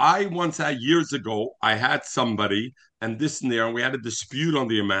 I once had years ago, I had somebody and this and there, and we had a dispute on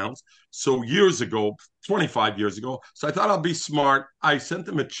the amounts. So years ago, 25 years ago, so I thought I'll be smart. I sent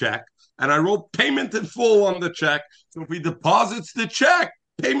him a check and I wrote payment in full on the check. So if he deposits the check,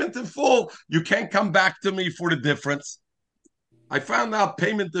 payment in full, you can't come back to me for the difference. I found out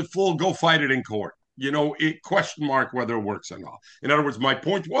payment in full, go fight it in court. Question mark whether it works or not. In other words, my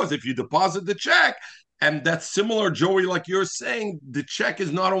point was if you deposit the check, and that's similar, Joey, like you're saying, the check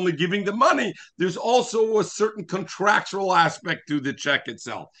is not only giving the money, there's also a certain contractual aspect to the check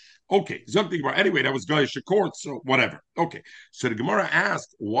itself. Okay, anyway, that was Goyish court, so whatever. Okay, so the Gemara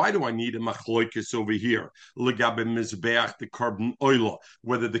asked, why do I need a machloikis over here? Legabe mizbeach, the carbon oil,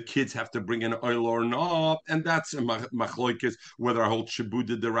 whether the kids have to bring an oil or not, and that's a machloikis, whether I hold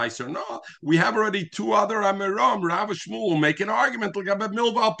shibuda the rice or not. We have already two other Amiram, Rav Shmuel, make an argument, legabe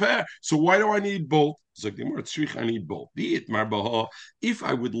milval peh. So why do I need both? I need both. If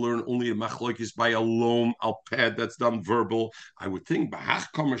I would learn only a machlokes by alone, al ped, that's done verbal, I would think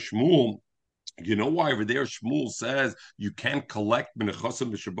bahach kama shmuel. You know why over there Shmuel says you can't collect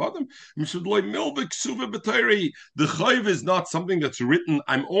menechasim b'shabbatim? The chayv is not something that's written.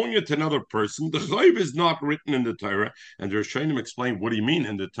 I'm owing it to another person. The chayv is not written in the Torah. And the Rishonim explain, what do you mean?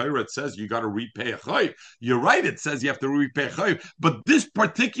 In the Torah it says you got to repay a chayv. You're right. It says you have to repay a chayv. But this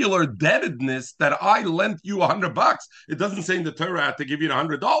particular indebtedness that I lent you $100, it doesn't say in the Torah I have to give you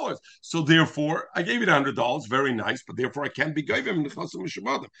 $100. So therefore, I gave you $100. Very nice, but therefore I can't be giving menechasim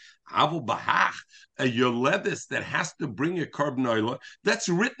b'shabbatim. Avol bahach. A yoledis that has to bring a carbon oil, that's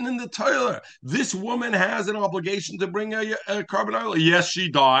written in the Torah. This woman has an obligation to bring a carbon oil. Yes, she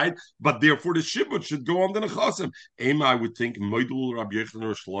died, but therefore the shibud should go on the nechasim. Ema, I would think, Moidul Rabbi Yechon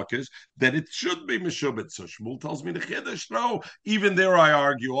or Shlokis, that it should be meshubit. So Shmuel tells me the chiddush. No, even there I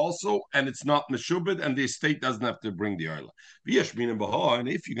argue also, and it's not meshubit, and the estate doesn't have to bring the oil. And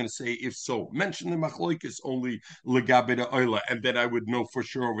if you're going to say if so, mention the machloikis only legabe the oil, and then I would know for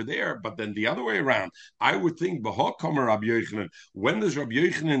sure over there. But then the other way around, I would think Rabbi Yochanan, when does Rabbi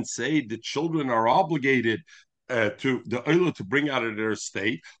Yochanan say the children are obligated to the oila to bring out of their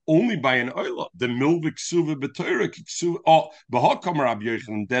estate only by an oila? The milvik suva b'toira kiksuva. Oh, b'hakam Rabbi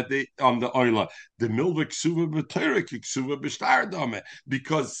Yochanan that they on the oila. The milvik suva b'toira kiksuva b'shtardame.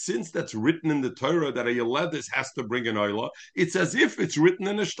 Because since that's written in the Torah that a yeledis has to bring an oila, it's as if it's written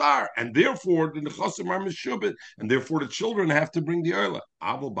in a star, and therefore the nechasim are meshubit, and therefore the children have to bring the oila.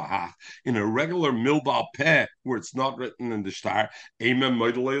 Avol bahach in a regular milbal peh where it's not written in the star. Amen.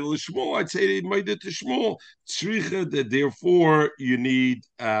 I'd say they made it to Shmuel. That therefore you need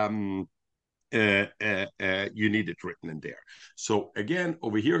it written in there. So again,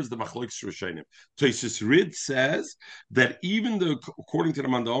 over here is the Machlokes Rishonim. Tosis Rid says that even though, according to the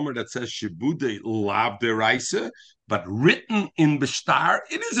Manda Omer that says Shibude Lav Deraisa, But written in Bishtar,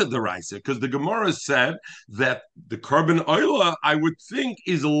 it is a deraisa because the Gemara said that the carbon oila, I would think,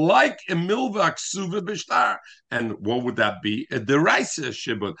 is like a milva ksuva Bishtar. And what would that be? A deraisa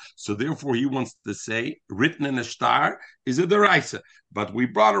shibud. So therefore, he wants to say written in a star is a deraisa. But we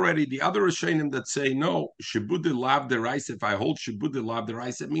brought already the other Rishonim that say no, shibud lav deraisa. If I hold shibud lav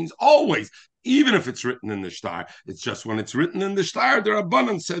deraisa, it means always, even if it's written in the star. It's just when it's written in the star, the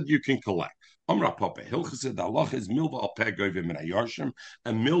Rabbanan said you can collect. Amra Papa Hilchased Allah is milva al peh goyve min yarshim,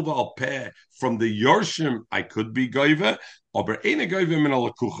 and milva al peh from the yarshim I could be goyve, aber ene goyve min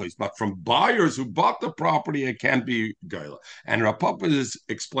al kuchos, but from buyers who bought the property it can't be goyve. And Rapapa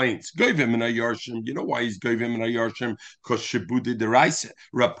explains goyve min yarshim. You know why he's goyve min yarshim? Because shibudi deraisa.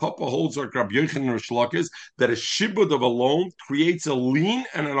 Rapapa holds like Rabbi Yochanan Rishlakis that a shibud of a loan creates a lien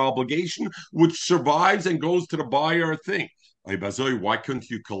and an obligation which survives and goes to the buyer thing. Why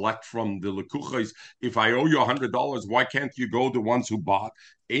couldn't you collect from the lekuchos? If I owe you $100, why can't you go the ones who bought?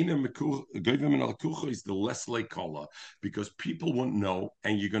 The less lekola, because people won't know,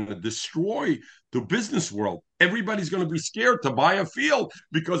 and you're going to destroy the business world. Everybody's going to be scared to buy a field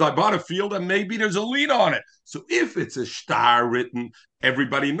because I bought a field and maybe there's a lien on it. So if it's a star written,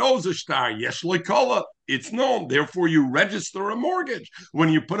 everybody knows a star. Yesh lekola. It's known. Therefore, you register a mortgage. When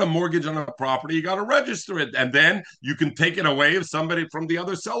you put a mortgage on a property, you got to register it. And then you can take it away if somebody from the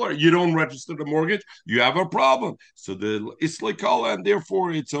other seller. You don't register the mortgage, you have a problem. So the Islikala, and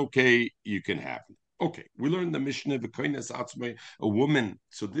therefore it's okay, you can have it. Okay, we learned the Mishnah of a woman.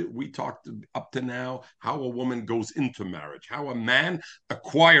 So we talked up to now how a woman goes into marriage, how a man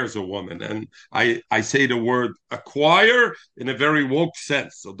acquires a woman. And I say the word acquire in a very woke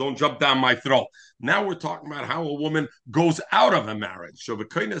sense. So don't jump down my throat. Now we're talking about how a woman goes out of a marriage. So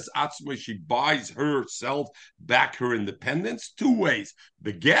v'koines atzmai, she buys herself back her independence two ways: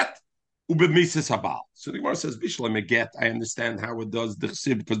 beget ubemises habal. So the Gemara says bishlam beget. I understand how it does the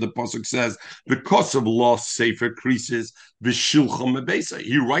chsiv because the pasuk says because of loss sefer creases v'shilcham mebesa.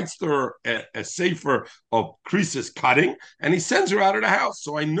 He writes to her a sefer of creases cutting and he sends her out of the house.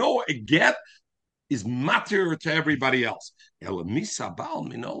 So I know a get is matter to everybody else. How do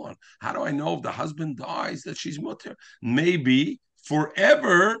I know if the husband dies that she's mutter? Maybe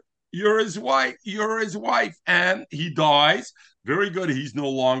forever you're his wife, and he dies. Very good, he's no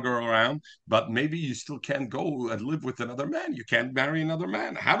longer around, but maybe you still can't go and live with another man. You can't marry another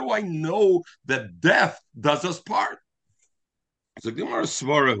man. How do I know that death does us part? So Gemara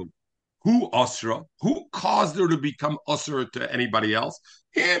Svara, who Asra? Who caused her to become Asra to anybody else?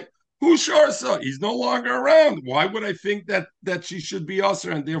 Him. Who Sharsa? He's no longer around. Why would I think that she should be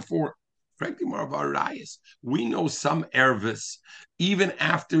Asra? And therefore, frankly, more of our rayas. We know some ervis, even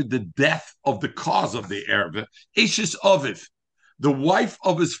after the death of the cause of the erva, Ishis Aviv, the wife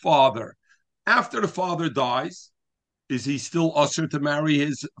of his father. After the father dies, is he still usher to marry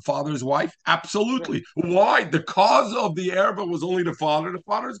his father's wife? Absolutely. Why? The cause of the erva was only the father. The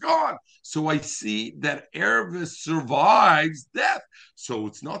father's gone. So I see that erva survives death. So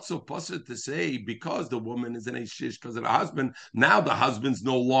it's not so possible to say because the woman is an Eshish because of the husband, now the husband's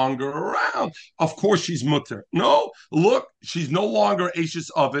no longer around. Of course she's mutter. No, look, she's no longer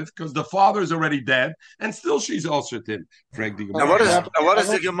Eshish Aviv because the father's already dead and still she's usher to him. Now what does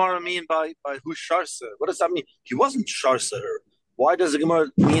the Gemara mean by who Sharsa? What does that mean? He wasn't Sharsa her. Why does the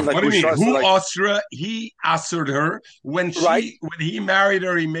Gemara mean like what do you mean? Who like... Asra? He assered her when he married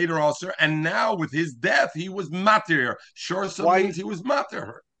her, he made her Asra, and now with his death, he was matir. Sharsa means he was matir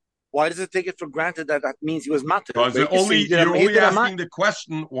her. Why does it take it for granted that means he was matir? Because you're only asking the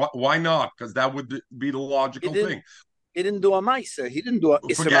question, why not? Because that would be the logical thing. He didn't do a maisa. He didn't do a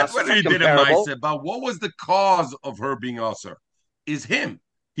isma. Forget whether he did a maisa, but what was the cause of her being Asra? Is him.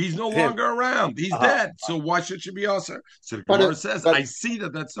 He's no longer around. He's dead. So why should she be Aser? So the Gemara says, I see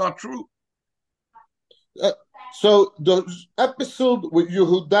that that's not true. So the episode with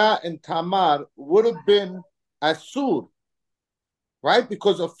Yehuda and Tamar would have been Asur, right?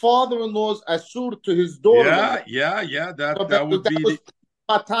 Because a father-in-law's Asur to his daughter. Yeah. That would be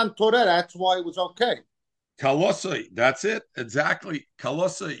Matan Torah. That's why it was okay. Kalosai. That's it. Exactly.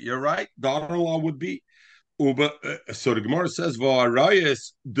 Kalosai. You're right. Daughter-in-law would be. So the Gemara says,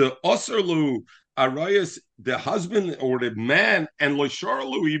 "V'arayis the osirlu arayis the husband or the man and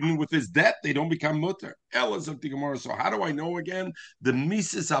loisharlu even with his debt they don't become mutter." Elas of the Gemara. So how do I know again? The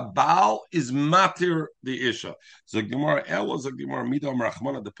mises abal is matir the isha. So Gemara Elas of Gemara midam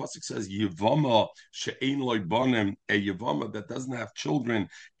rachmana. The pasuk says yevama she'ein loibanim, a yevama that doesn't have children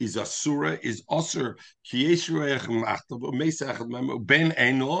is asura is osir kiyeshuech machtav meisach ben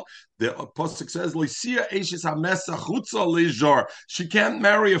eno. The pasuk says loisia eishes hamesa chutza lejar. She can't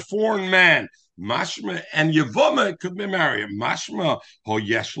marry a foreign man. Mashma and Yevama could be married. Mashma or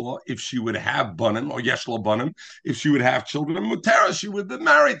Yeshla, if she would have Banim, or Yeshla Banim, if she would have children, Mutera, she would be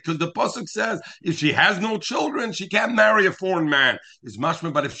married, because the Pasuk says if she has no children, she can't marry a foreign man. Is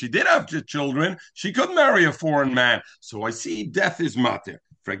Mashma, but if she did have children, she could marry a foreign man. So I see death is matter.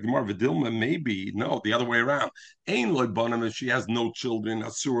 Vidilma, maybe no, the other way around. Ain loibanim, if she has no children,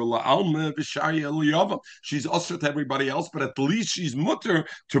 asura la'alma v'shaya liyavam. She's usher to everybody else, but at least she's mutter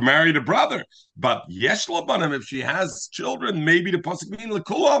to marry the brother. But yesh labanim, if she has children, maybe the pasuk mean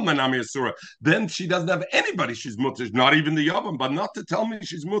l'kul alma nami asura. Then she doesn't have anybody. She's mutter, not even the yavam, but not to tell me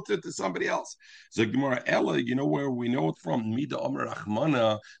she's mutter to somebody else. So Gemara Ella, you know where we know it from? Mida Omer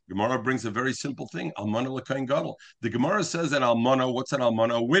Achmana. Gemara brings a very simple thing. Almana l'kain gadol. The Gemara says that almana, what's an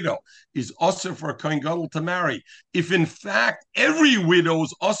almana? A widow is usher for a kohen gadol to marry. If in fact every widow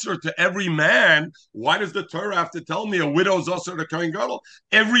is usher to every man, why does the Torah have to tell me a widow is usher to kohen gadol?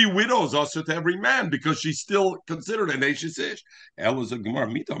 Every widow is usher to every man because she's still considered an Eishes Ish. El's a Gemara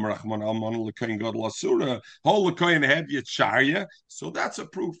mitam rachman almana l'kohen gadol asura whole l'kohen head yetcharia. So that's a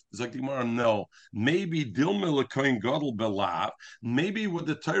proof. Zok Gemara, no. Maybe dilma l'kohen gadol belav. Maybe what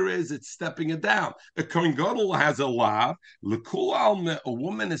the Torah is, it's stepping it down. A kohen gadol has a lav. L'kul alma, a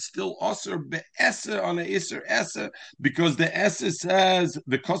woman is still usher be'eser on a iser eser, because the eser says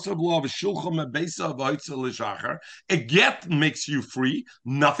the kosav law of shulchan mebesa of oitzel l'shachar. A get makes you free.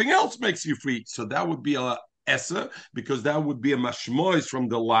 Nothing else makes you free. So that would be a eser, because that would be a mashmois from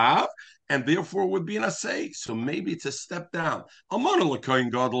the lav, and therefore would be an asay. So maybe it's a step down. Amana l'kohen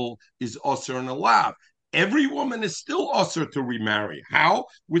gadol is usher on a lav. Every woman is also usher to remarry. How?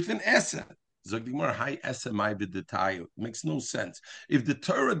 With an eser. It makes no sense. If the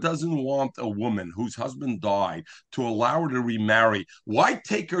Torah doesn't want a woman whose husband died to allow her to remarry, why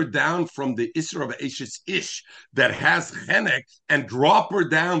take her down from the Isra of Eishes Ish that has Chenek and drop her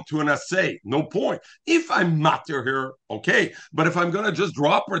down to an Asay? No point. If I matter her, okay, but if I'm going to just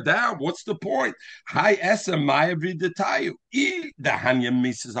drop her down, what's the point? If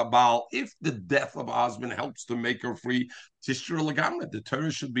the death of a husband helps to make her free, the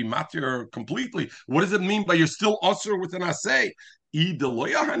Torah should be matir completely. What does it mean by you're still usher with an asay? If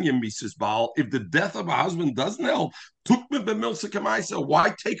the death of a husband doesn't help,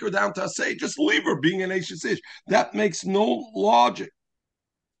 why take her down to asay? Just leave her being an Eishes Ish. That makes no logic.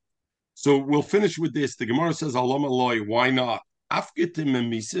 So we'll finish with this. The Gemara says, Alam Eloi, why not? Say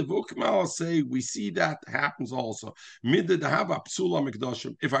we see that happens also.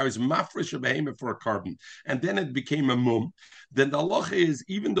 If I was mafresh a behemoth for a carbon and then it became a mum, then the halacha is,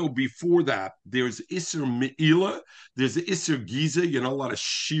 even though before that there's iser me'ila, there's iser giza, you're not allowed to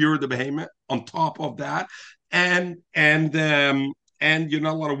shear the behemoth on top of that, and you're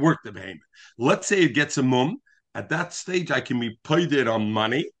not allowed to work the behemoth. Let's say it gets a mum. At that stage, I can be paid it on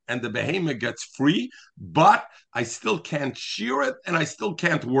money, and the behemoth gets free, but I still can't shear it, and I still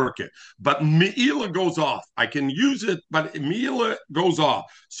can't work it. But me'ila goes off. I can use it, but me'ila goes off.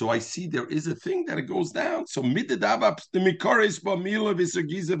 So I see there is a thing that it goes down. So midadavap the mikares ba me'ila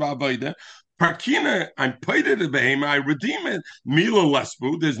v'sergiza v'avoda. Parkina, I'm paid it a behemoth, I redeem it. Mila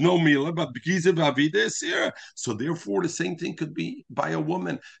lesbu, there's no mila, but giza v'avida is here. So therefore, the same thing could be by a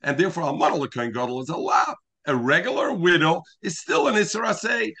woman, and therefore, a model of kohen gadol is allowed. A regular widow is still an Isser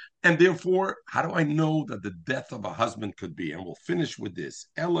Aseh. And therefore, how do I know that the death of a husband could be? And we'll finish with this.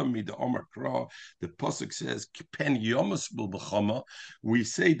 Elami the Omer Kra, the Pasuk says, Pen Yomas B'chama. We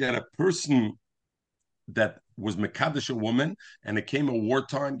say that a person that was Mekadesh a woman and it came a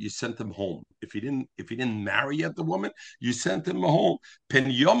wartime, you sent him home. If he didn't marry yet the woman, you sent him home. Pen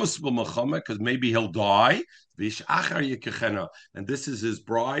Yomas B'chama, because maybe he'll die. And this is his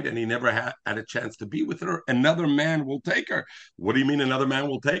bride, and he never had a chance to be with her. Another man will take her. What do you mean another man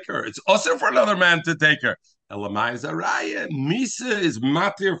will take her? It's also for another man to take her. Elamai Zaraya, Misa is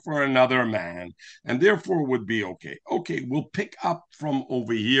matir for another man, and therefore would be okay. Okay, we'll pick up from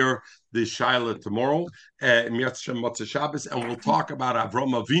over here the Shaila tomorrow, and we'll talk about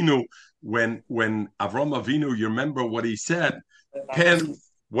Avram Avinu. When Avram Avinu, you remember what he said?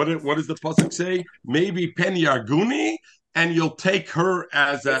 What does the pasuk say? Maybe pen yarguni, and you'll take her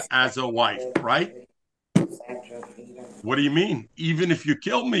as a wife, right? What do you mean? Even if you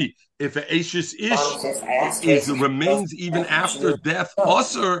kill me, if an Eishes Ish remains even after death,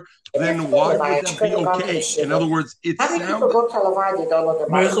 usher, then why would that be okay? In other words, it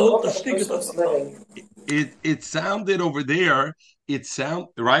sounded over there. It sound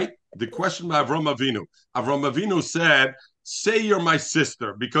right. The question by Avram Avinu. Avram Avinu said, say you're my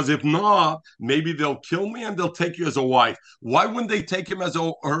sister, because if not, maybe they'll kill me and they'll take you as a wife. Why wouldn't they take her as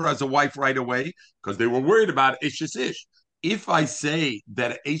a wife right away? Because they were worried about Eishes Ish. if I say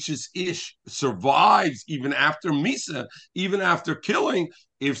that Ashes Ish survives even after Misa, even after killing,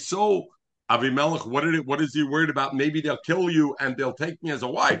 if so, Avimelech, what is he worried about? Maybe they'll kill you and they'll take me as a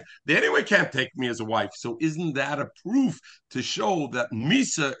wife. They anyway can't take me as a wife. So isn't that a proof to show that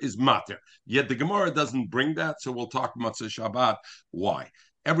Misa is matter? Yet the Gemara doesn't bring that, so we'll talk Matzah Shabbat. Why?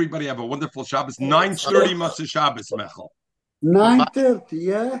 Everybody have a wonderful Shabbos. 9:30 Matzah Shabbos, Mechel. 9:30,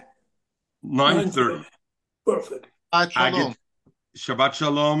 yeah? 9:30. Perfect. Shabbat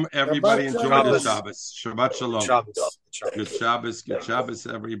Shalom. Everybody Shabbat enjoy Shalom. the Shabbos. Shabbat Shalom. Shabbos. Good Shabbos,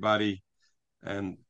 everybody. And